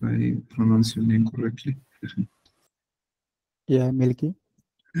 if I pronounce your name correctly. Yeah, Milky.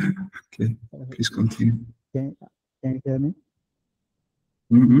 Okay, please continue. Can you hear me?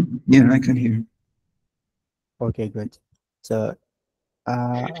 Yeah, I can hear you. Okay, good. So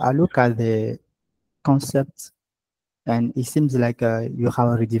I look at the concept, and it seems like you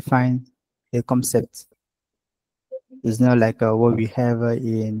have redefined the concept. It's not like what we have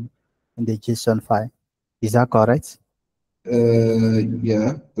in the JSON file. Is that correct?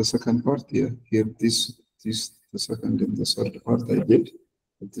 Yeah, the second part, yeah. Here, this the second and the third part I did,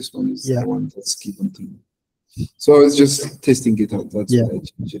 but this one is the one that's given to me. So it's just testing it out. That's why I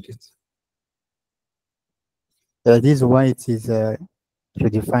changed it. This one it is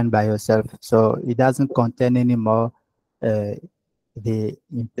redefined by yourself, so it doesn't contain anymore the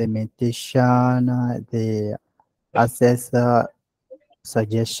implementation, the access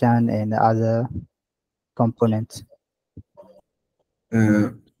suggestion, and other components.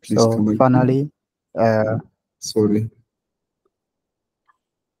 Please So come again. finally, Sorry.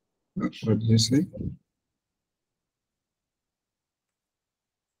 What did you say?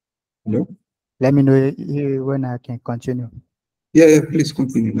 Hello? let me know when I can continue. Yeah, please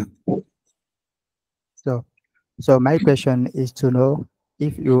continue now. So my question is to know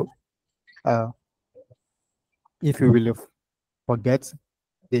if you will forget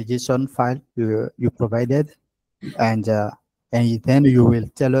the JSON file you provided, and then you will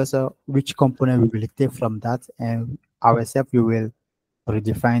tell us which component we will take from that, and ourselves we will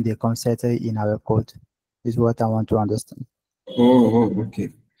redefine the concept in our code. Is what I want to understand.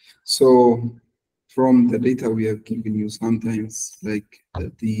 Okay. So from the data we have given you, sometimes like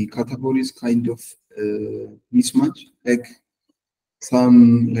the categories kind of mismatch. Like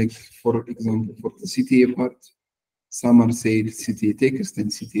some, like for example, for the CTA part, some are said CTA text and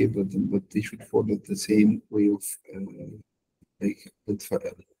CTA button, but they should follow the same way of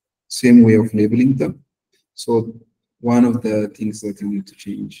same way of labeling them. So one of the things that you need to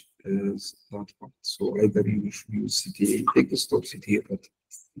change is that part. So either you should use CTA text or CTA button,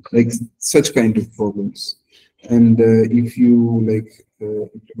 like such kind of problems. And if you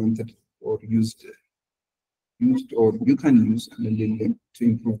implemented or used or you can use an LLM to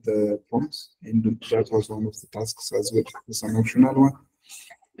improve the prompts, and that was one of the tasks as well. It's an optional one.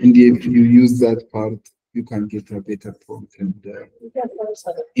 And if you use that part, you can get a better prompt and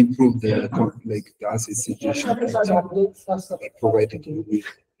improve the asset suggestion provided you with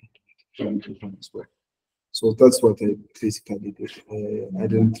as well. So that's what I basically did. I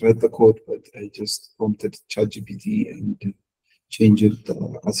didn't write the code, but I just prompted ChatGPT and changed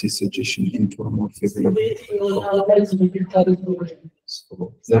the asset suggestion into a more favorable.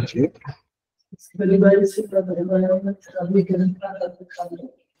 So that's it.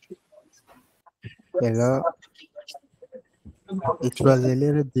 Hello. It was a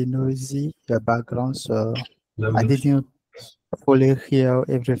little bit noisy, the background, so I didn't fully hear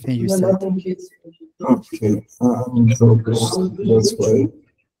everything you said. Okay, that's why.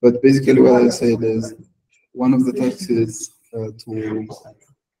 But basically, what I said is one of the tasks is to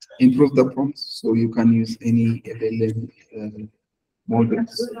improve the prompts, so you can use any LLM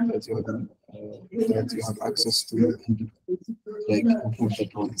models that you have access to, and like improve the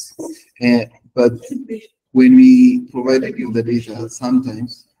prompts. But when we provided you the data,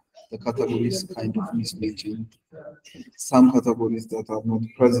 sometimes the categories kind of mismatching. Some categories that are not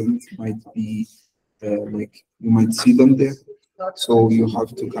present might be like you might see them there. So you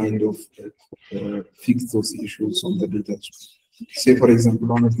have to kind of fix those issues on the data. Say, for example,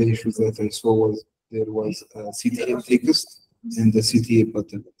 one of the issues that I saw was there was a CTA text and the CTA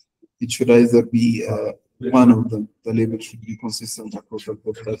button. It should either be one of them. The label should be consistent across the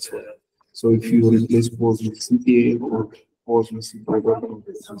board. That's why. So if you replace pause with CTA or pause with CTA button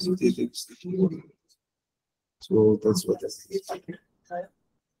with CTA text. So that's what that is.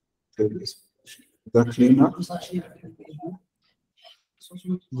 That clear now?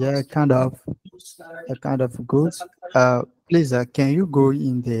 Yeah, kind of good. Please, can you go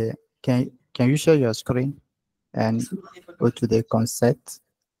in the can you share your screen and go to the concept?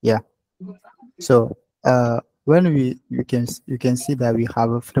 Yeah. So when you can see that we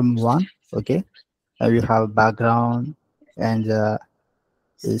have a frame one, okay, and we have background and a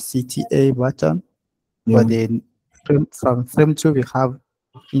CTA button. Yeah. But then from frame two we have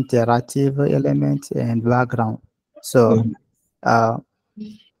interactive element and background. So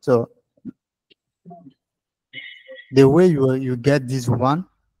so the way you get this one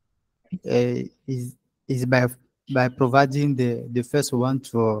is by providing the first one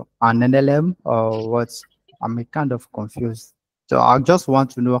to an LLM, or what? I'm kind of confused. So I just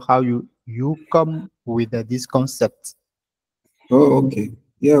want to know how you come with this concept. Oh, okay.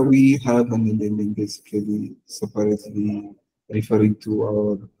 Yeah, we have an LLM basically separately referring to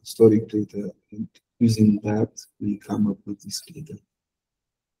our historic data, and using that we come up with this data.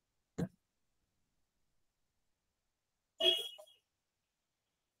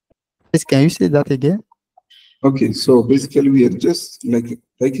 Please, can you say that again? Okay, so basically we are just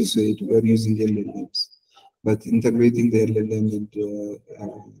like you said, we are using LLMs, but integrating the LLM and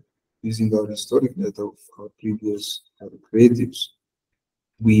using our historic data of our previous creatives,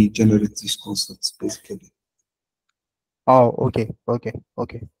 we generate these concepts basically. Oh, okay. Good.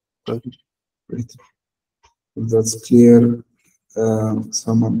 Great. If that's clear,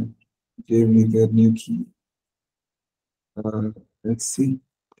 someone gave me their new key. Let's see.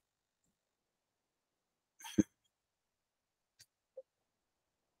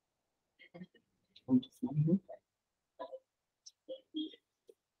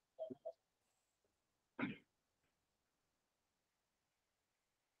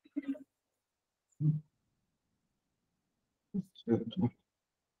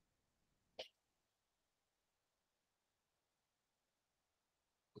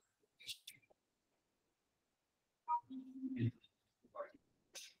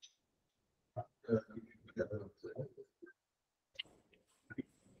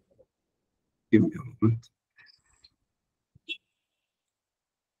 Give me a moment.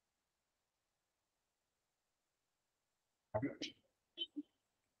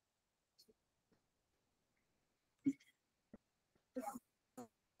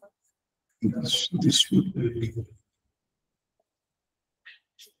 This should be.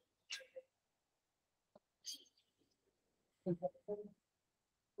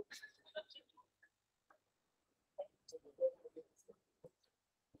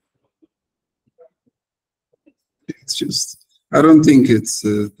 It's just, I don't think it's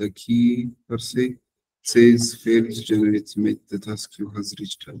the key per se. It says failed to generate image. The task queue has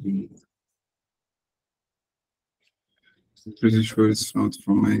reached a limit. I'm pretty sure it's not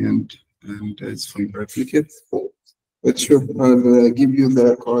from my end and it's from replicate. But sure, I'll give you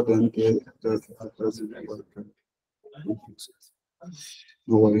the code and that doesn't work.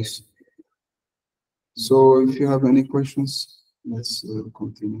 No worries. So if you have any questions, let's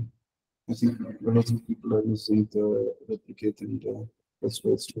continue. I think a lot of people are using the replicate and that's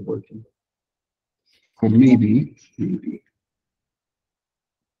where it's working. Or maybe.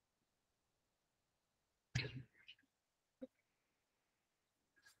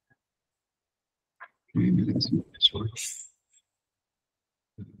 Maybe let's make this work.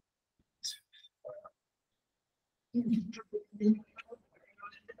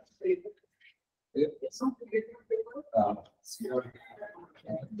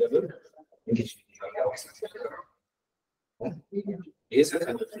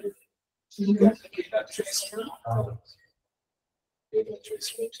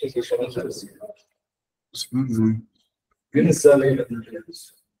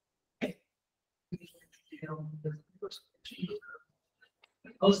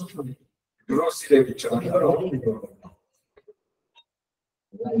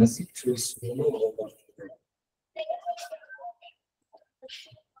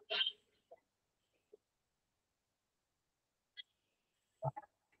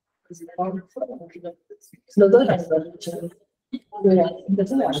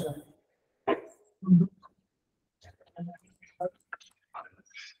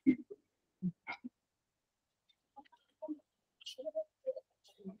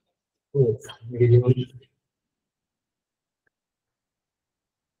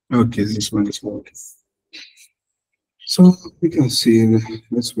 Okay, this one is working. So we can see,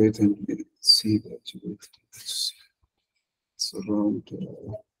 let's wait and see that. It's around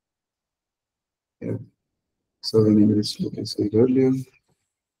 7 minutes, like I said earlier.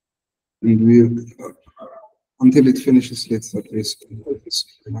 And we, until it finishes, let's start this.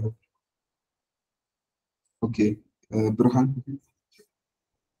 Okay, Burhan.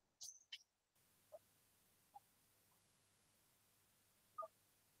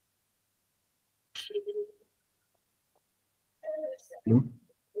 No?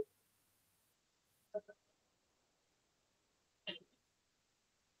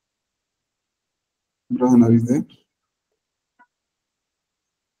 Burhan, are you there?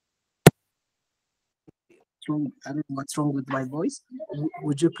 I don't know what's wrong with my voice.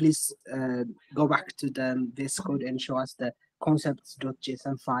 Would you please go back to this code and show us the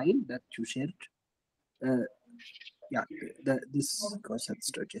concepts.json file that you shared? Yeah, this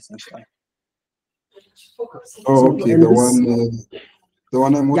concepts.json file. Oh, okay, the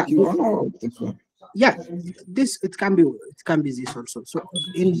one I'm working on, or different? Yeah, it can be this also. So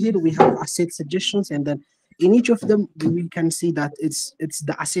in here we have asset suggestions, and then in each of them we can see that it's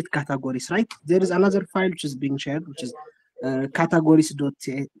the asset categories, right? There is another file which is being shared, which is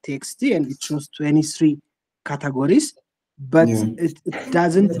categories.txt, and it shows 23 categories, but it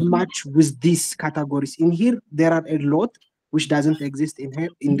doesn't match with these categories. In here there are a lot which doesn't exist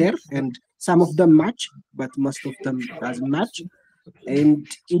in there, and some of them match, but most of them doesn't match. And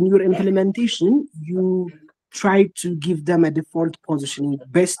in your implementation, you try to give them a default positioning,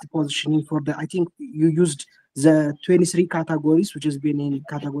 best positioning for the, I think you used the 23 categories, which has been in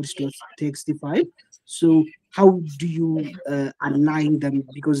categories.txt file. So how do you align them,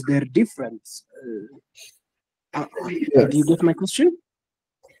 because they're different? Do you get my question?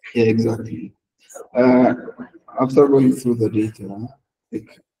 Yeah, exactly. after going through the data,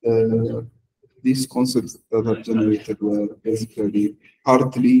 like these concepts that are generated were basically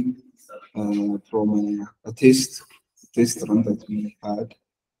partly from a test run that we had,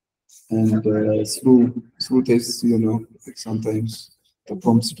 and through tests, you know, like sometimes the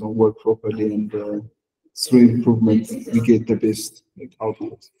prompts don't work properly, and through improvement we get the best like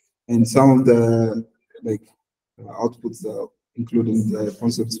output. And some of the like outputs, including the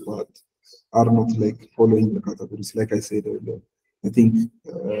concepts part, are not like following the categories. Like I said earlier, I think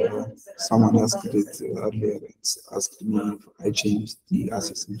someone asked it earlier. It's asked me if I changed the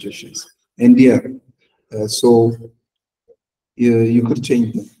asset suggestions, and yeah, so you could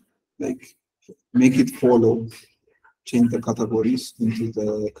change them, like make it follow, change the categories into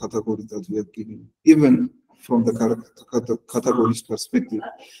the categories that we have given, even from the categories perspective,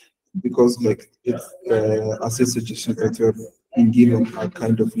 because like it's asset suggestions that we have been given are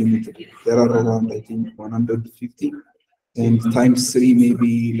kind of limited. There are around, I think, 150, and times 3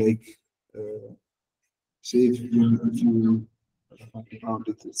 maybe like say if you round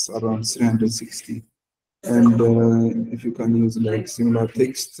it, it's around 360. And if you can use like similar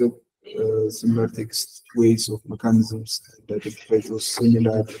text ways of mechanisms that identify those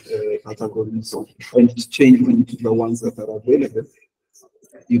similar categories and change them to the ones that are available,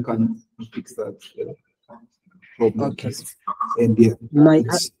 you can fix that problem. Okay. And yeah, My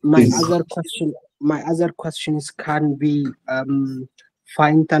it's- other question is, can we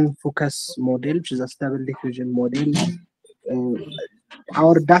find and focus model, which is a stable diffusion model?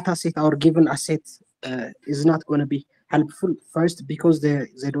 Our data set, our given asset is not going to be helpful, first because they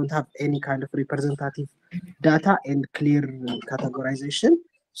don't have any kind of representative data and clear categorization.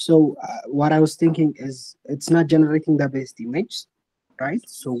 So what I was thinking is, it's not generating the best image, right?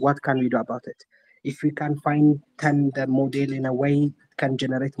 So what can we do about it? If we can find the model in a way it can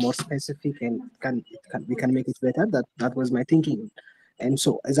generate more specific and we can make it better. That was my thinking. And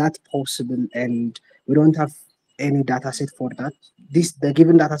so is that possible? And we don't have any data set for that. The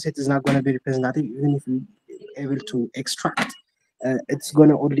given data set is not going to be representative, even if we able to extract. It's going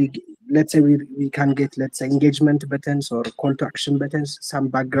to only, let's say we can get, let's say, engagement buttons or call to action buttons, some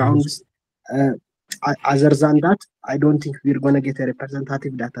backgrounds. Other than that, I don't think we're going to get a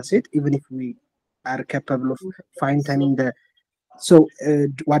representative data set, even if we are capable of fine-tuning the. So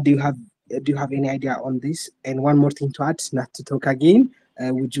what do you have? Do you have any idea on this? And one more thing to add, not to talk again,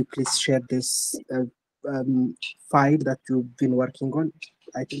 would you please share this file that you've been working on?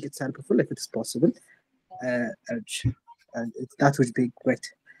 I think it's helpful if it's possible. That would be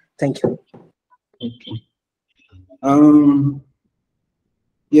great. Thank you. Okay.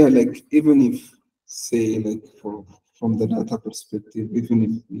 Yeah, like even if, say, like from the data perspective, even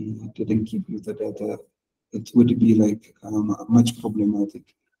if we didn't give you the data, it would be like much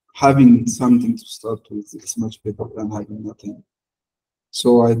problematic. Having something to start with is much better than having nothing.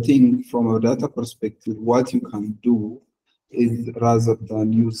 So I think from a data perspective, what you can do is, rather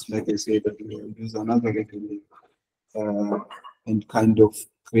than use, like I said, use another regulator and kind of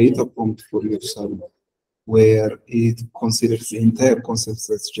create a prompt for yourself where it considers the entire concepts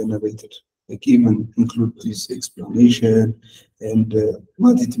that's generated, like even include this explanation and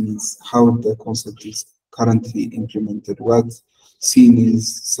what it means, how the concept is currently implemented, what scene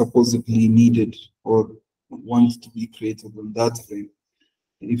is supposedly needed or wants to be created on that frame.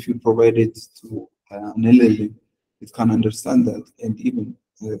 If you provide it to an LLM, it can understand that and even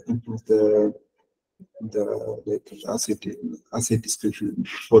improve the asset description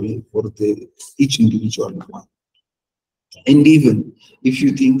for each individual one. And even if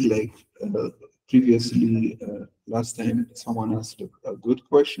you think like previously, last time someone asked a good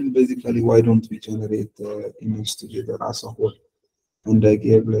question, basically, why don't we generate the image together as a whole? And I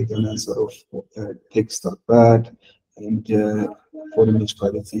gave like an answer of text are bad, and for image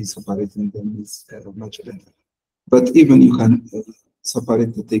quality, separating them is much better. But even you can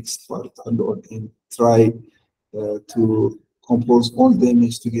separate the text part alone and try to compose all the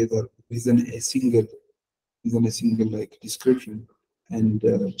image together within a single like description and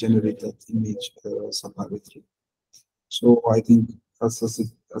generate that image separately. So I think as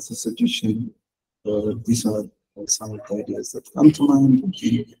a suggestion, these are some of the ideas that come to mind.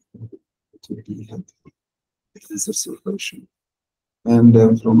 It would be helpful if this is your question.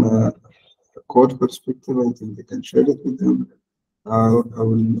 And from a code perspective, I think they can share it with them. I'll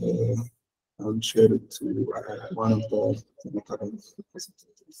share it to one of the current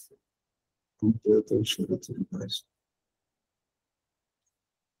representatives, and they'll share it to you guys.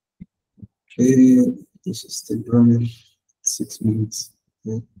 Okay, this is still running. 6 minutes.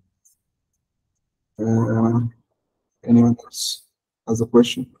 Okay. Anyone else has a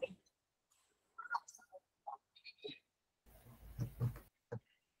question?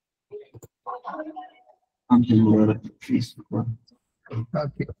 Please.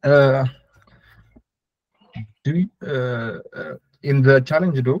 Okay. In the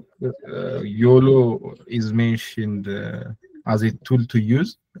challenge though, YOLO is mentioned as a tool to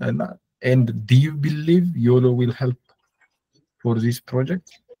use, and do you believe YOLO will help for this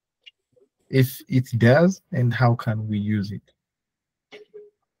project? If it does, and how can we use it?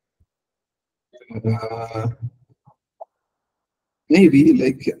 Maybe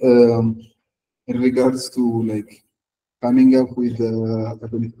like in regards to like coming up with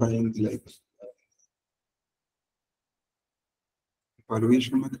identifying like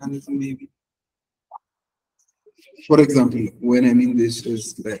evaluation mechanism, maybe. For example, when I mean this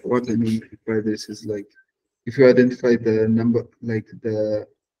is like what I mean by this is like if you identify the number, like the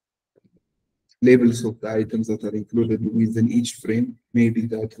labels of the items that are included within each frame, maybe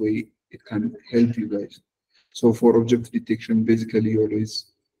that way it can help you guys. So for object detection, basically always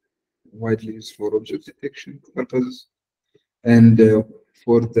widely used for object detection purposes. And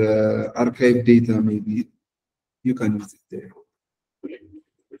for the archive data, maybe you can use it there.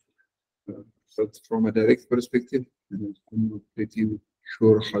 But from a direct perspective, I'm not pretty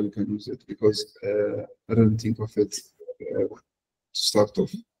sure how you can use it because I don't think of it to start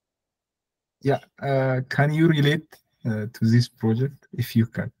off. Yeah, can you relate to this project if you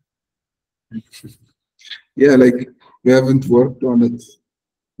can? Yeah, like we haven't worked on it.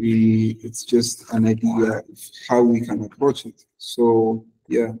 It's just an idea of how we can approach it. So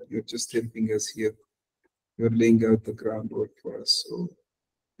yeah, you're just helping us here. You're laying out the groundwork for us. So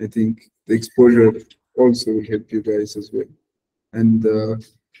I think the exposure also will help you guys as well. And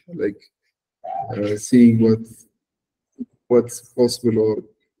seeing what's possible or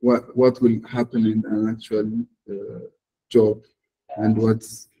what will happen in an actual job and what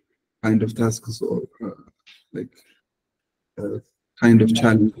kind of tasks or kind of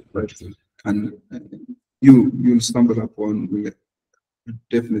challenge that can you'll stumble upon will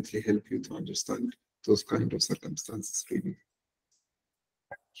definitely help you to understand those kind of circumstances really.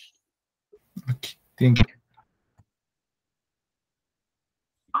 Okay, thank you.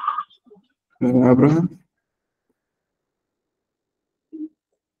 Abraham?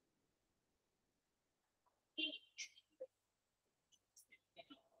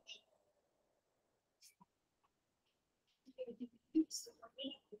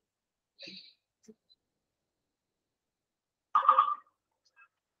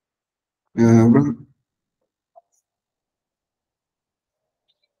 Abraham?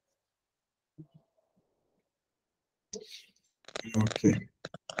 Okay.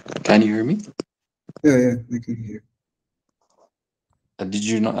 Can you hear me? Yeah, I can hear. Did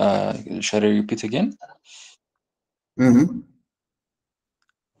you know? Shall I repeat again?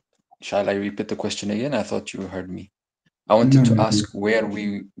 Shall I repeat the question again? I thought you heard me. I wanted to ask where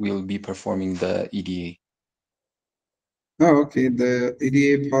we will be performing the EDA. Oh, okay. The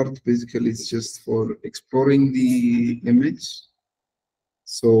EDA part basically is just for exploring the image.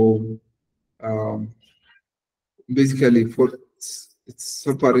 So basically it's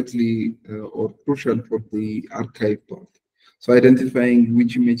separately or crucial for the archive part. So identifying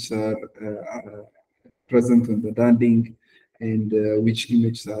which images are present on the landing and which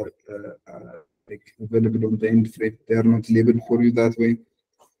images are like available on the end frame. They are not labeled for you that way.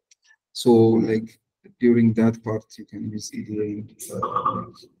 So like during that part, you can use EDA and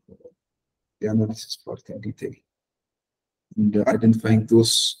the analysis part in detail. And identifying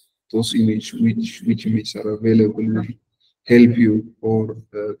those images, which images are available will help you or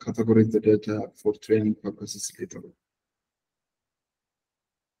categorize the data for training purposes later on.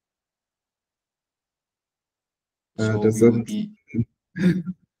 So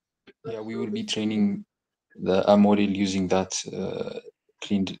we will be training a model using that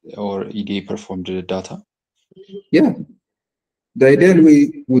cleaned or EDA performed data. Yeah, the ideal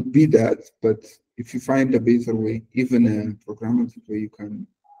way would be that, but if you find a better way, even a programmatic way,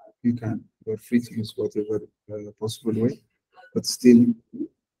 you're free to use whatever possible way, but still,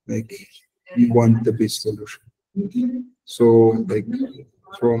 like, you want the best solution. So, like,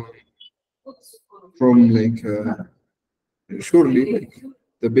 from like, surely, like,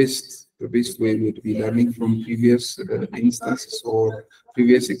 the best way would be learning from previous instances or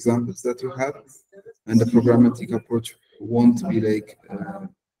previous examples that you have, and the programmatic approach won't be like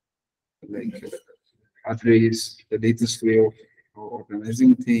address the latest way of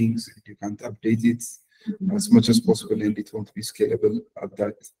organizing things. You can't update it as much as possible, and it won't be scalable at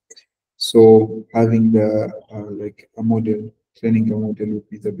that. So having the like a model, training a model would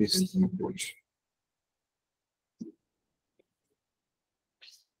be the best approach.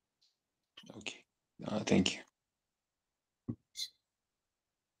 Okay, thank you.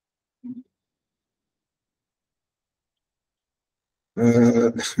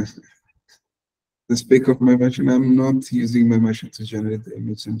 The spec of my machine, I'm not using my machine to generate the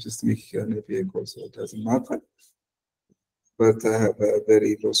image. I'm just making an API call, so it doesn't matter. But I have a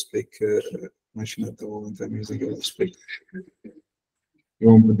very low spec machine at the moment. I'm using a low spec. You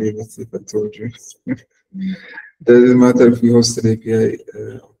won't believe it if I told you. Doesn't matter if we host an API.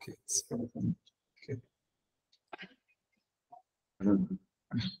 Okay, it's kind of fun. Okay.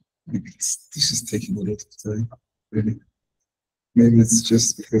 This is taking a lot of time, really. Maybe it's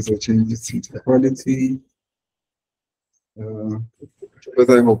just because I changed it into quality. But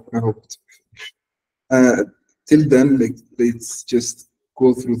I hope it's till then, like, let's just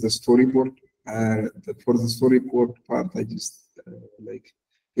go through the storyboard. For the storyboard part, I just like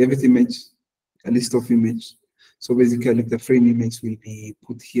gave it image, a list of image. So basically, the frame image will be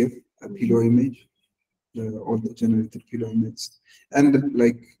put here, a pillow image, all the generated pillow image, and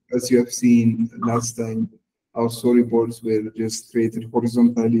like as you have seen last time, our storyboards were just created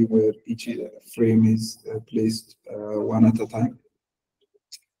horizontally, where each frame is placed one at a time.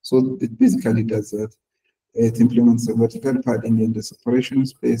 So it basically does that. It implements a vertical padding in the separation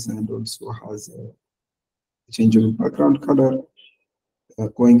space, and also has a changeable background color.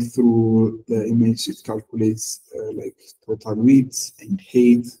 Going through the image, it calculates like total width and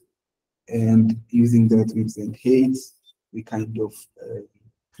height, and using that width and height, we kind of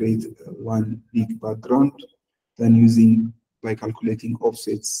create one big background. Then by calculating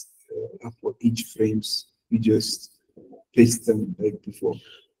offsets for each frames, we just paste them like before.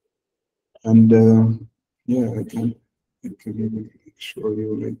 And yeah, I can even show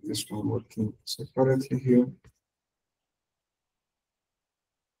you like this one working separately here.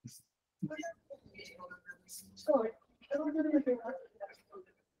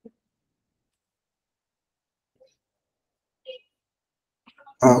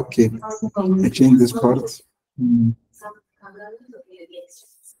 Okay, I changed this part.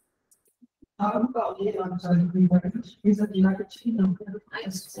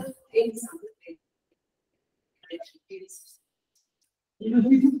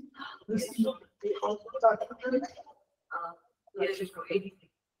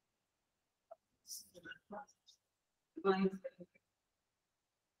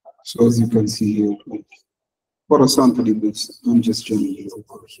 So as you can see here, like, for a sample image, I'm just generating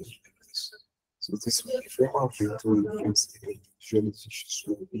over here like this. So this will be frame out, frame 2, and frame 3. Usually it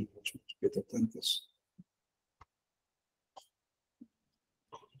should be much better than this.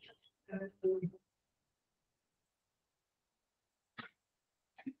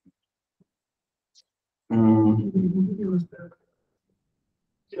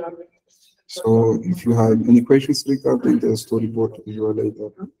 So if you have any questions regarding the storyboard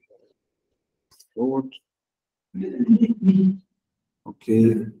visualizer, forward.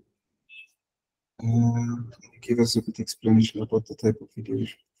 Okay. Give us a bit explanation about the type of video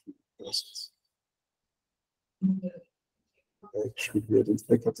process. Should we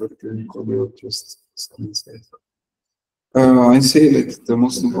identify category or just some insight? I say like the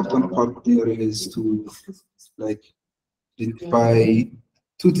most important part there is to like identify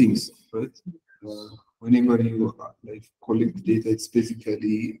two things, right? Whenever you like collect data, it's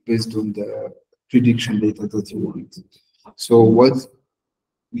basically based on the prediction data that you want. So what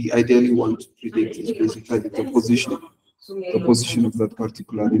we ideally want to predict is basically the position of that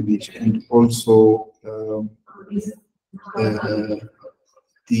particular image, and also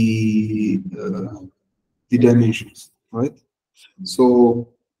the dimensions, right? So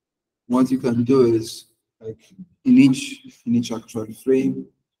what you can do is, like, in each actual frame,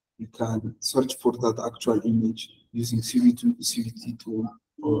 you can search for that actual image using CVT tool,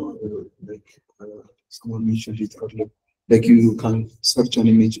 or like someone mentioned it earlier. Like, you can search an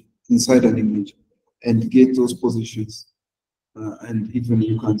image inside an image and get those positions, and even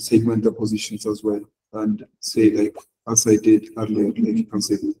you can segment the positions as well, and say, like as I did earlier, like you can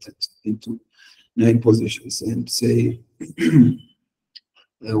segment it into 9 positions and say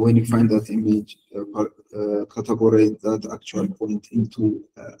when you find that image, categorize that actual point into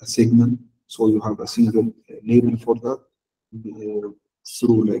a segment, so you have a single label for that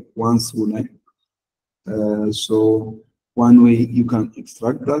through like 1 through 9. So one way you can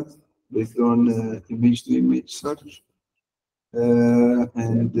extract that based on image-to-image search,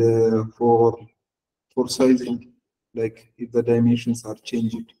 and for sizing, like if the dimensions are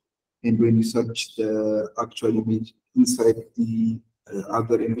changing, and when you search the actual image inside the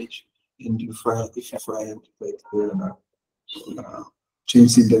other image, and if you find like the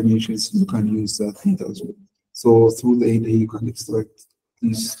change in dimensions, you can use that data as well. So through the ADA, you can extract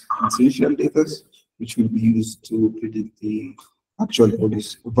these essential data, which will be used to predict the actual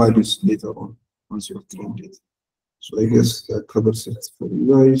values later on once you have trained it. So I guess that covers it for you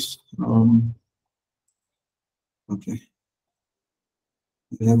guys. Okay.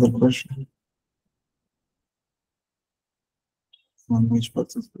 Any other question? On which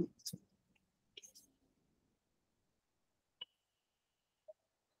part of it?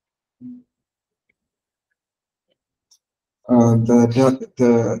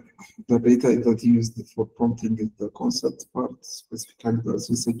 The data that used for prompting is the concept part, specifically the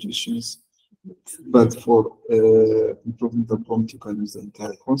suggestions. But for improving the prompt, you can use the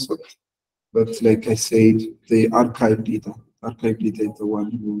entire concept. But like I said, the archive data is the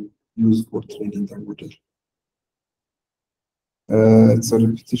one you use for training the model. It's a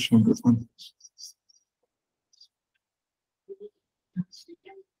repetition of this one.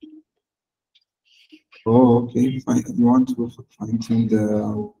 Oh, okay. Fine. You want to fine-tune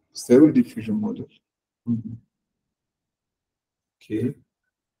the stable diffusion model. Okay.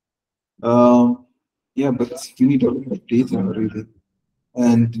 Yeah, but you need a lot of data really,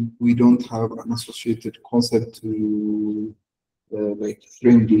 and we don't have an associated concept to like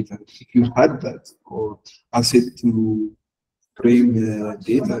frame data. If you had that or asset to frame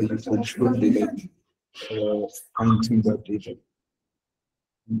data, you can surely like fine-tune that data.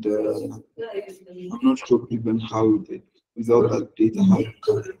 And I'm not sure even how it, without that data, how you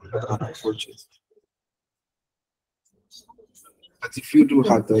can approach it. But if you do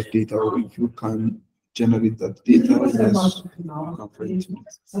have that data, or if you can generate that data, yes, you can fine-tune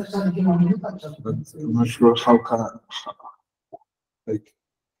it. But I'm not sure how like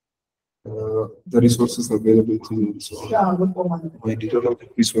the resources available to you. So we need a lot of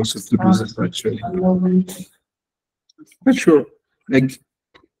resources to do this actually. But sure, like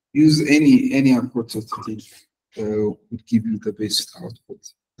use any approach that you think would give you the best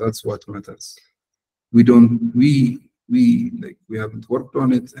output. That's what matters. We haven't worked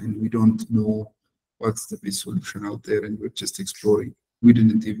on it, and we don't know what's the best solution out there, and we're just exploring. We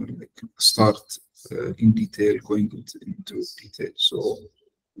didn't even like start in detail, going into detail. So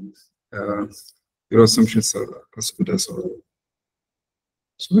your assumptions are as good as ours.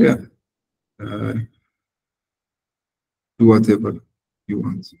 So yeah, do whatever you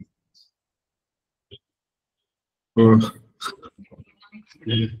want. Or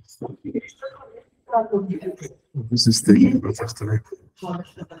this is taking a lot of time.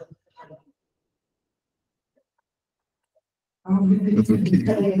 But okay,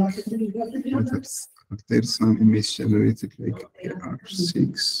 there's some image generated like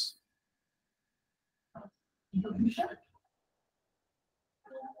AR6.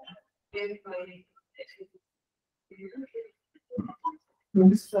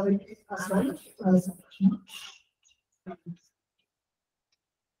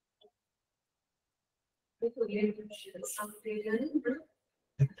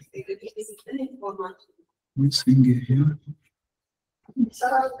 Missing here.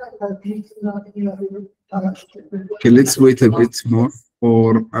 Okay, let's wait a bit more,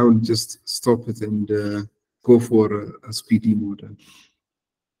 or I will just stop it and go for a speedy model.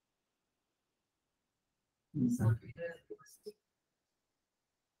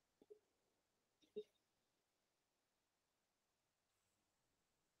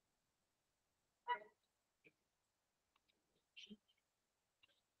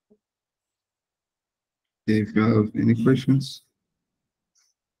 Okay, if you have any questions,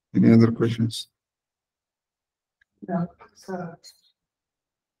 any other questions?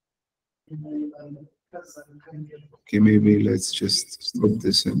 Okay, maybe let's just stop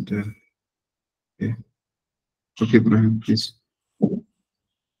this and okay. Okay, Brian, please.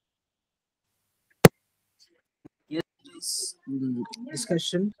 Yes, this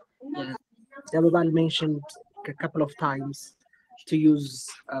discussion, Jabal mentioned a couple of times to use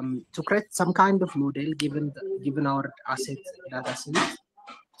to create some kind of model given our data set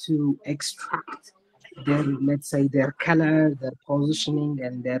to extract their, let's say, their color, their positioning,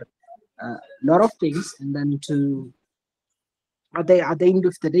 and their lot of things, and then to at the end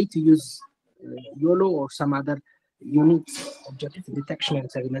of the day to use YOLO or some other unique object detection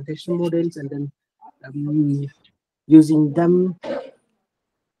and segmentation models, and then using them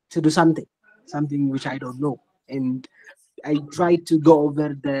to do something which I don't know. And I tried to go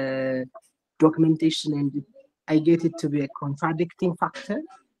over the documentation, and I get it to be a contradicting factor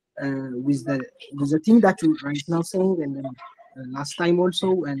with the thing that you're right now saying, and then last time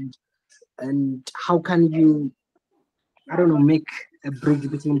also, and how can you, I don't know, make a bridge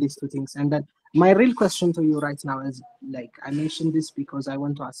between these two things? And then my real question to you right now is, like, I mentioned this because I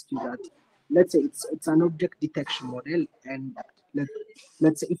want to ask you that, let's say it's an object detection model, and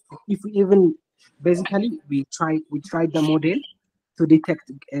let's say if we even basically we tried the model to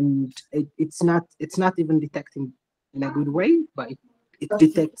detect, and it's not even detecting in a good way, but it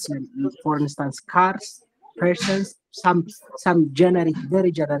detects, for instance, cars, persons, some generic,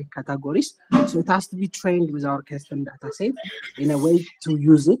 very generic categories. So it has to be trained with our custom data set in a way to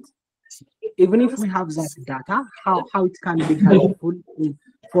use it. Even if we have that data, how it can be helpful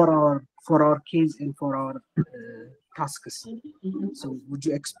for our case and for our tasks. So would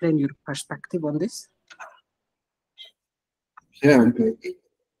you explain your perspective on this? Yeah,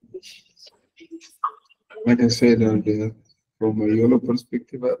 like I said earlier, from a YOLO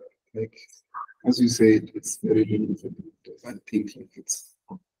perspective, like as you said, it's very limited. I think like it's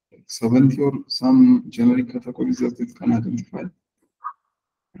like 70 or some generic categories that it can identify.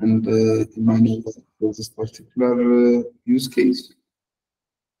 And in my notes, for this particular use case.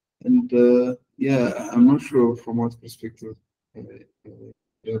 And yeah, I'm not sure from what perspective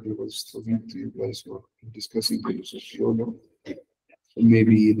Ravi was talking to you guys or discussing the use of YOLO.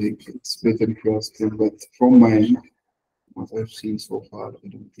 Maybe like it's better if you ask them, but from my end, what I've seen so far, I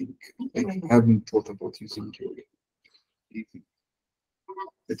don't think I haven't thought about using YOLO.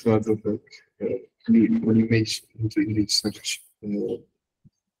 It's rather like an image into image search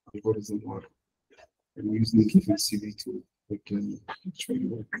algorithm or using FLCV to actually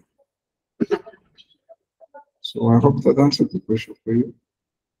work. So I hope that answered the question for you.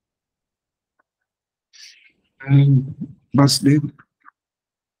 Lastly,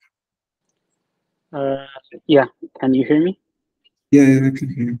 yeah, can you hear me? yeah, I can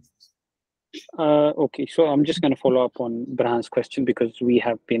hear you. Okay, so I'm just going to follow up on Brahan's question because we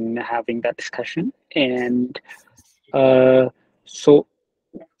have been having that discussion. And so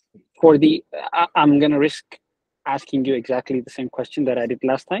for the, I'm going to risk asking you exactly the same question that I did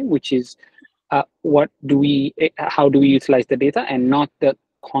last time, which is how do we utilize the data, and not the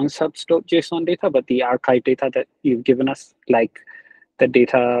concepts.json data, but the archive data that you've given us, like the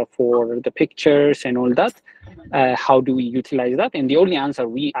data for the pictures and all that. How do we utilize that? And the only answer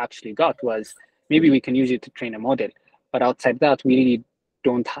we actually got was maybe we can use it to train a model, but outside that, we really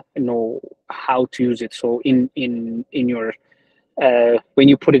don't know how to use it. So in your when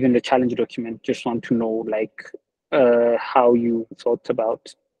you put it in the challenge document, just want to know like how you thought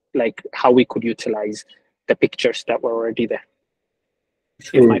about like how we could utilize the pictures that were already there.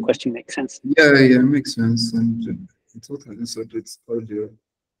 Sure. If my question makes sense. Yeah, it makes sense. And I thought I answered it earlier.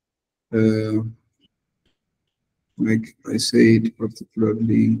 Like I said,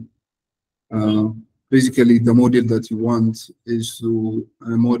 particularly, basically the model that you want is to a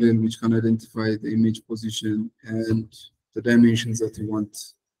model which can identify the image position and the dimensions that you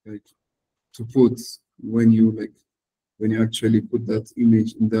want like to put when you actually put that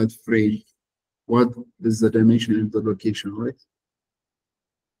image in that frame. What is the dimension and the location, right?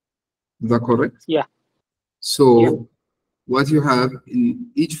 Is that correct? Yeah. So what you have in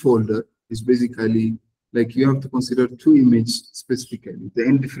each folder is basically like you have to consider two images specifically, the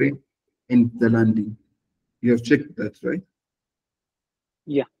end frame and the landing. You have checked that, right?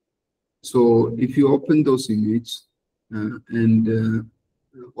 Yeah. So if you open those images and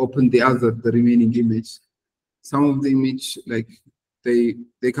open the remaining image, some of the image like they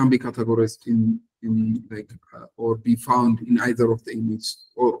can be categorized in like or be found in either of the images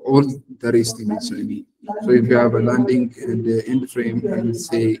or all the rest images. I mean, so if you have a landing and the end frame and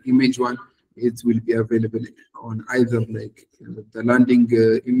say image one, it will be available on either like the landing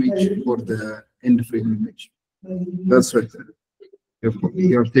image or the end frame image. That's right.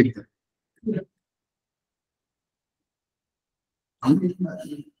 You have taken that.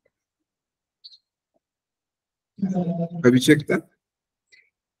 Have you checked that?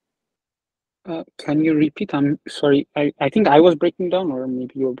 Can you repeat? I'm sorry. I think I was breaking down, or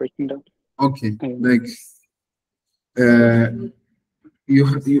maybe you were breaking down. Okay. Like in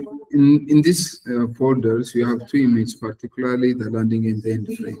these folders, you have two images, particularly the landing and the end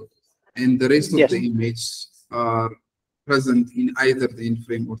frame, and the rest of the images are present in either the end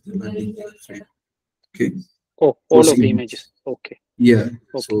frame or the landing frame. Okay. Oh, all of the images. Okay. Yeah.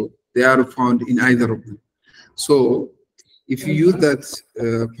 Okay. So they are found in either of them. So if you use that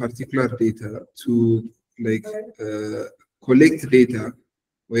particular data to like collect data,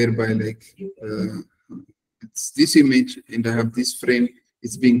 whereby like it's this image and I have this frame,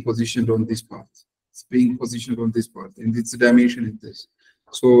 it's being positioned on this part. It's being positioned on this part, and its dimension is this.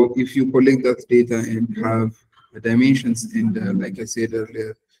 So if you collect that data and have the dimensions, and like I said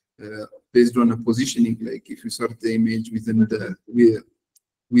earlier, based on a positioning, like if you sort the image within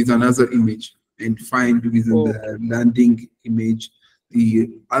with another image and find within the landing image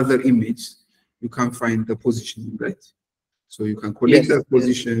the other image, you can find the positioning, right? So you can collect that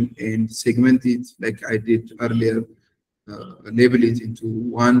position and segment it like I did earlier, label it into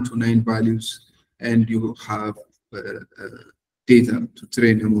 1 to 9 values, and you have data to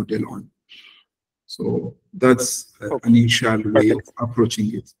train a model on. So that's an initial way of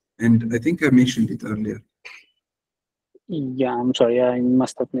approaching it. And I think I mentioned it earlier. Yeah, I'm sorry, I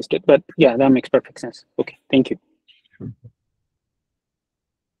must have missed it. But yeah, that makes perfect sense. Okay, thank you. Sure.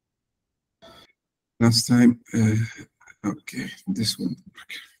 Last time, okay, this one.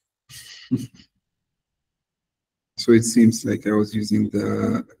 So it seems like I was using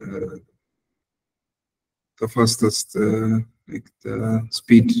the fastest, like the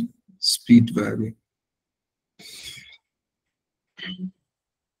speed value.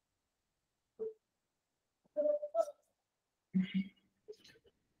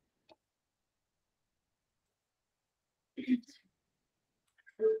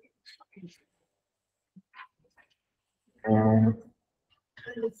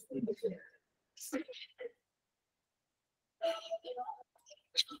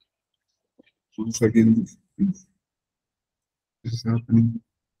 Once again, this is happening.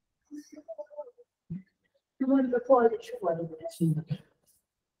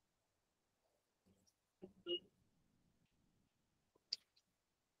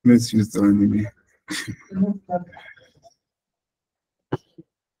 Let's use the anime.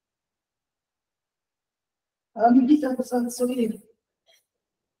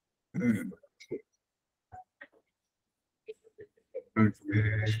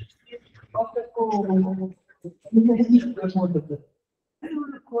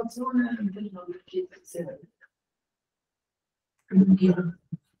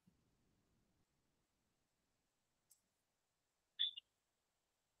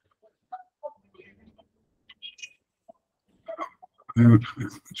 I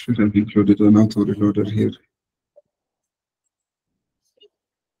should have included an auto reloader here.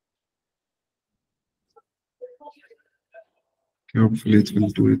 Hopefully it will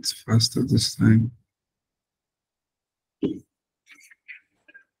do it faster this time.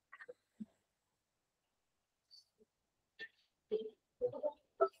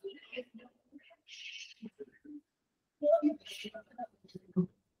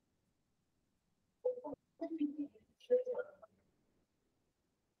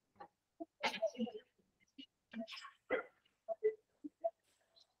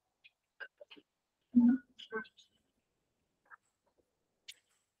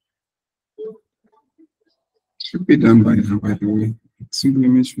 Should be done by now, by the way. Single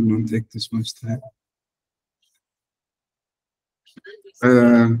image will not take this much time. I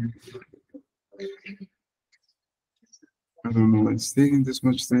don't know why it's taking this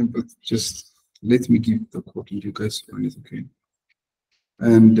much time, but just let me give the code and you guys run it, okay?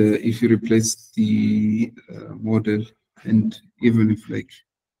 And if you replace the model, and even if like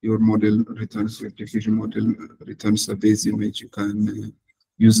your model returns, your diffusion model returns a base image, you can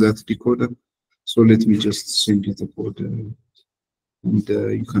use that decoder. So let me just send you the code and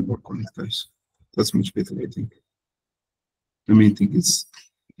you can work on it, guys. That's much better, I think. The main thing is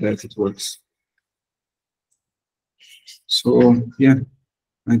that it works. So yeah,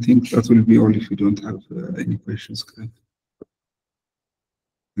 I think that will be all if you don't have any questions, guys.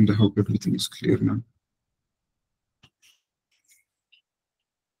 And I hope everything is clear now.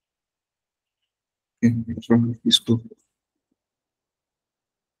 Okay, so please go.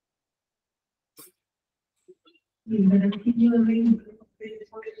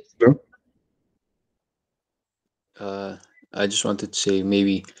 Hello? I just wanted to say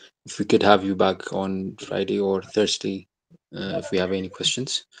maybe if we could have you back on Friday or Thursday, if we have any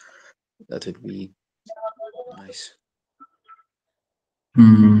questions, that would be nice.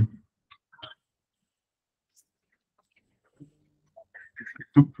 I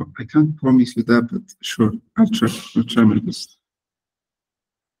can't promise you that, but sure, I'll try my best.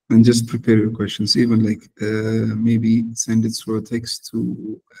 And just prepare your questions, even like maybe send it through a text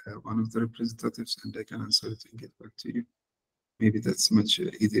to one of the representatives and I can answer it and get back to you. Maybe that's much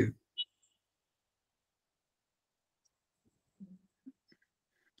easier.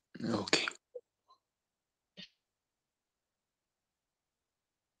 Okay.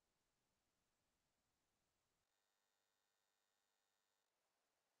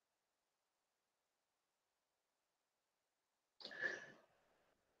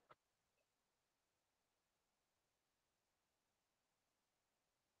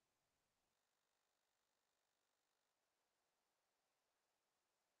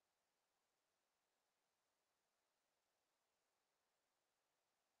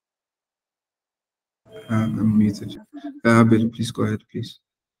 I'm muted. Abel, please go ahead, please.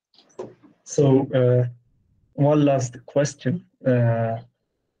 So one last question.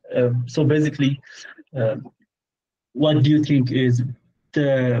 So basically, what do you think is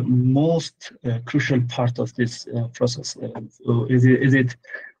the most crucial part of this process? So is it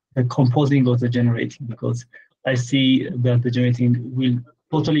the composing or the generating? Because I see that the generating will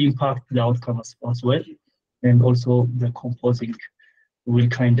totally impact the outcome as well, and also the composing will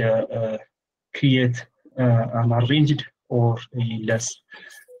kind of create an arranged or a less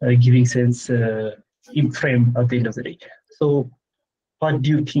giving sense in frame at the end of the day. So what do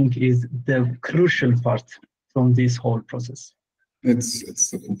you think is the crucial part from this whole process?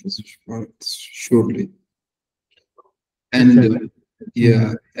 It's the composition part, surely. And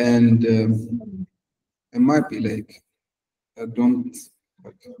yeah, and it might be like don't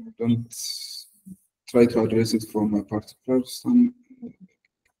try to address it from a particular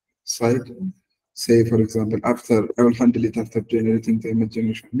side. Say, for example, after I will handle it after generating the image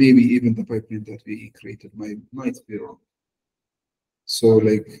generation. Maybe even the pipeline that we created might be wrong. So,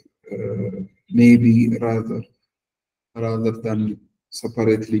 like maybe rather than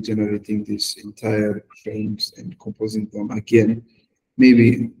separately generating these entire frames and composing them again,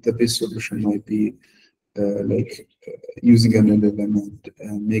 maybe the best solution might be using an LLM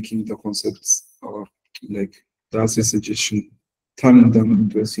and making the concepts or like the asset suggestion, turn them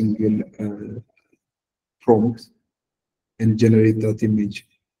into a single prompt and generate that image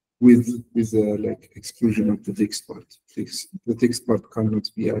with like exclusion of the text part. The text part cannot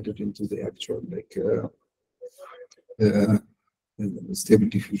be added into the actual like stable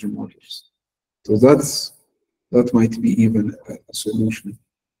diffusion models. So that might be even a solution.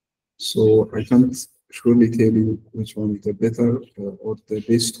 So I can't surely tell you which one is the better or the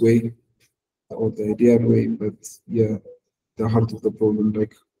best way or the ideal way, but yeah, the heart of the problem,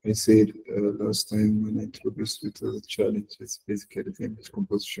 like I said last time when I introduced you to the challenge, is basically the image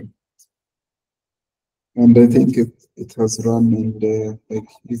composition. And I think it has run, and like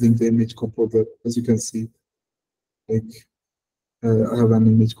using the image composer, as you can see, like I have an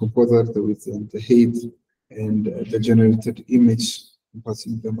image composer with the head and the generated image,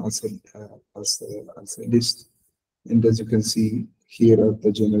 passing them as a list. And as you can see here are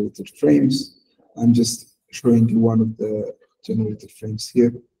the generated frames. I'm just showing you one of the generated frames here.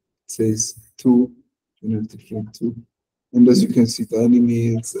 It says 2, generated frame 2. And as you can see, the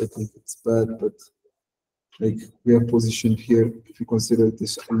anime, I think it's bad, but like we are positioned here. If you consider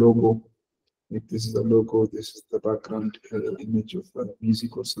this a logo, like this is a logo, this is the background image of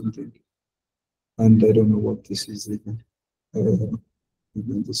music or something. And I don't know what this is even.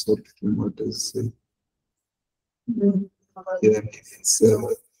 Even the sort of what does it say? Yeah, it's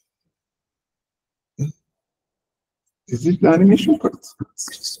is it the animation part? It's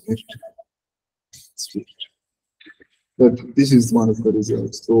just weird. It's weird. But this is one of the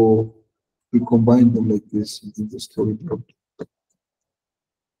results. So we combine them like this into the storyboard.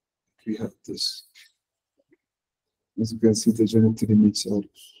 We have this. As you can see, the generated images are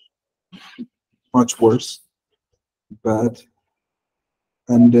much worse, bad.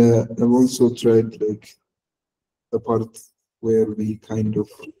 And I've also tried like the part where we kind of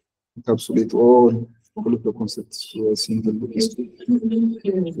encapsulate all of the concepts to a single list.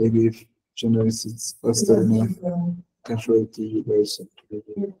 Maybe if generates it's faster enough, I can show it to you guys.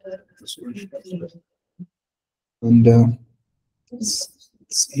 And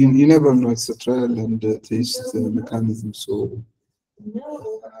you never know, it's a trial and taste mechanism, so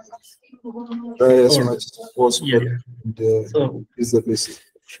try as much as possible. Yeah. And So is the best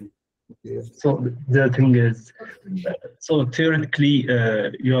option. Yeah. So the thing is, so theoretically,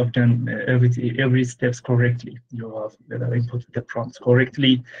 you have done every steps correctly. You have input the prompts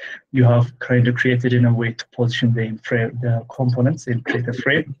correctly. You have kind of created in a way to position the components and create a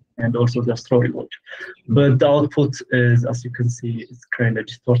frame and also the storyboard. But the output is, as you can see, it's kind of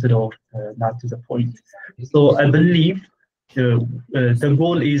distorted or not to the point. So I believe the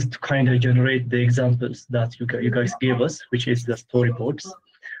goal is to kind of generate the examples that you guys gave us, which is the storyboards.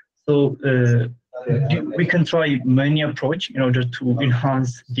 So we can try many approach in order to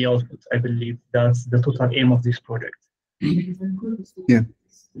enhance the output. I believe that's the total aim of this project. Yeah.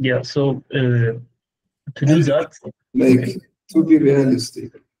 Yeah. So to do that, like to be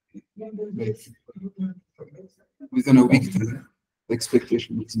realistic, like, within a week, the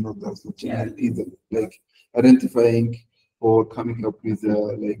expectation is not that much either. Like identifying or coming up with a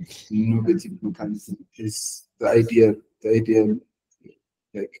like innovative mechanism is the ideal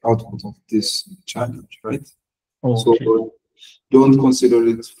like output of this challenge, right? okay. So don't consider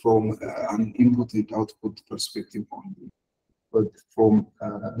it from an inputted output perspective only, but from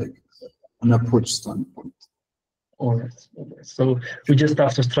like an approach standpoint. All right. So we just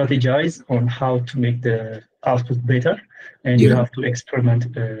have to strategize on how to make the output better, and you have to experiment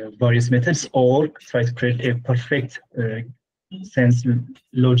various methods or try to create a perfect sense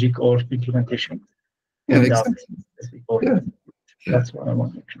logic or implementation. Yeah, without exactly. specific order. Yeah. That's what I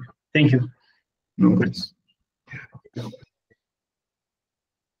want to do. Thank you. No worries.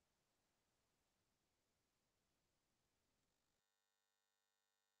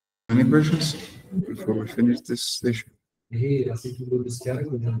 Any questions before we finish this session? If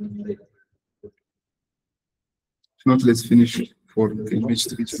not, let's finish for the image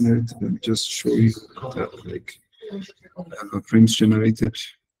to be generated and just show you like frames generated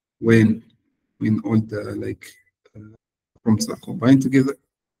when all the prompts are combined together.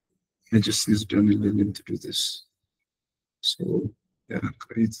 I just use Journal Linen to do this. So yeah,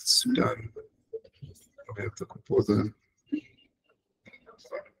 great, it's done. We have the composer,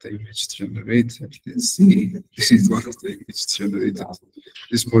 the image generated. Let's see, this is one of the image generated.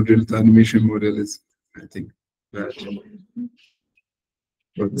 This model, the animation model, is, I think, bad.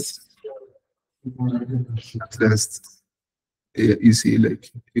 But at last, you see,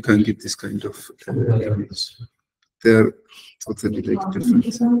 like, you can get this kind of image. They're totally like different,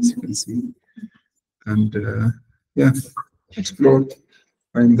 as you can see. And yeah, explore,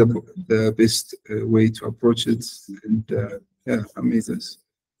 find the best way to approach it, and yeah, amaze us.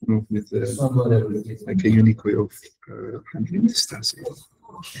 Move with like a unique way of handling this task.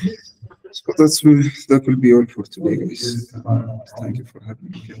 So that will be all for today, guys. Thank you for having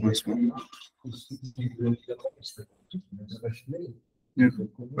me here once more. Yeah,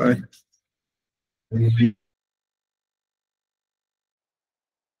 bye.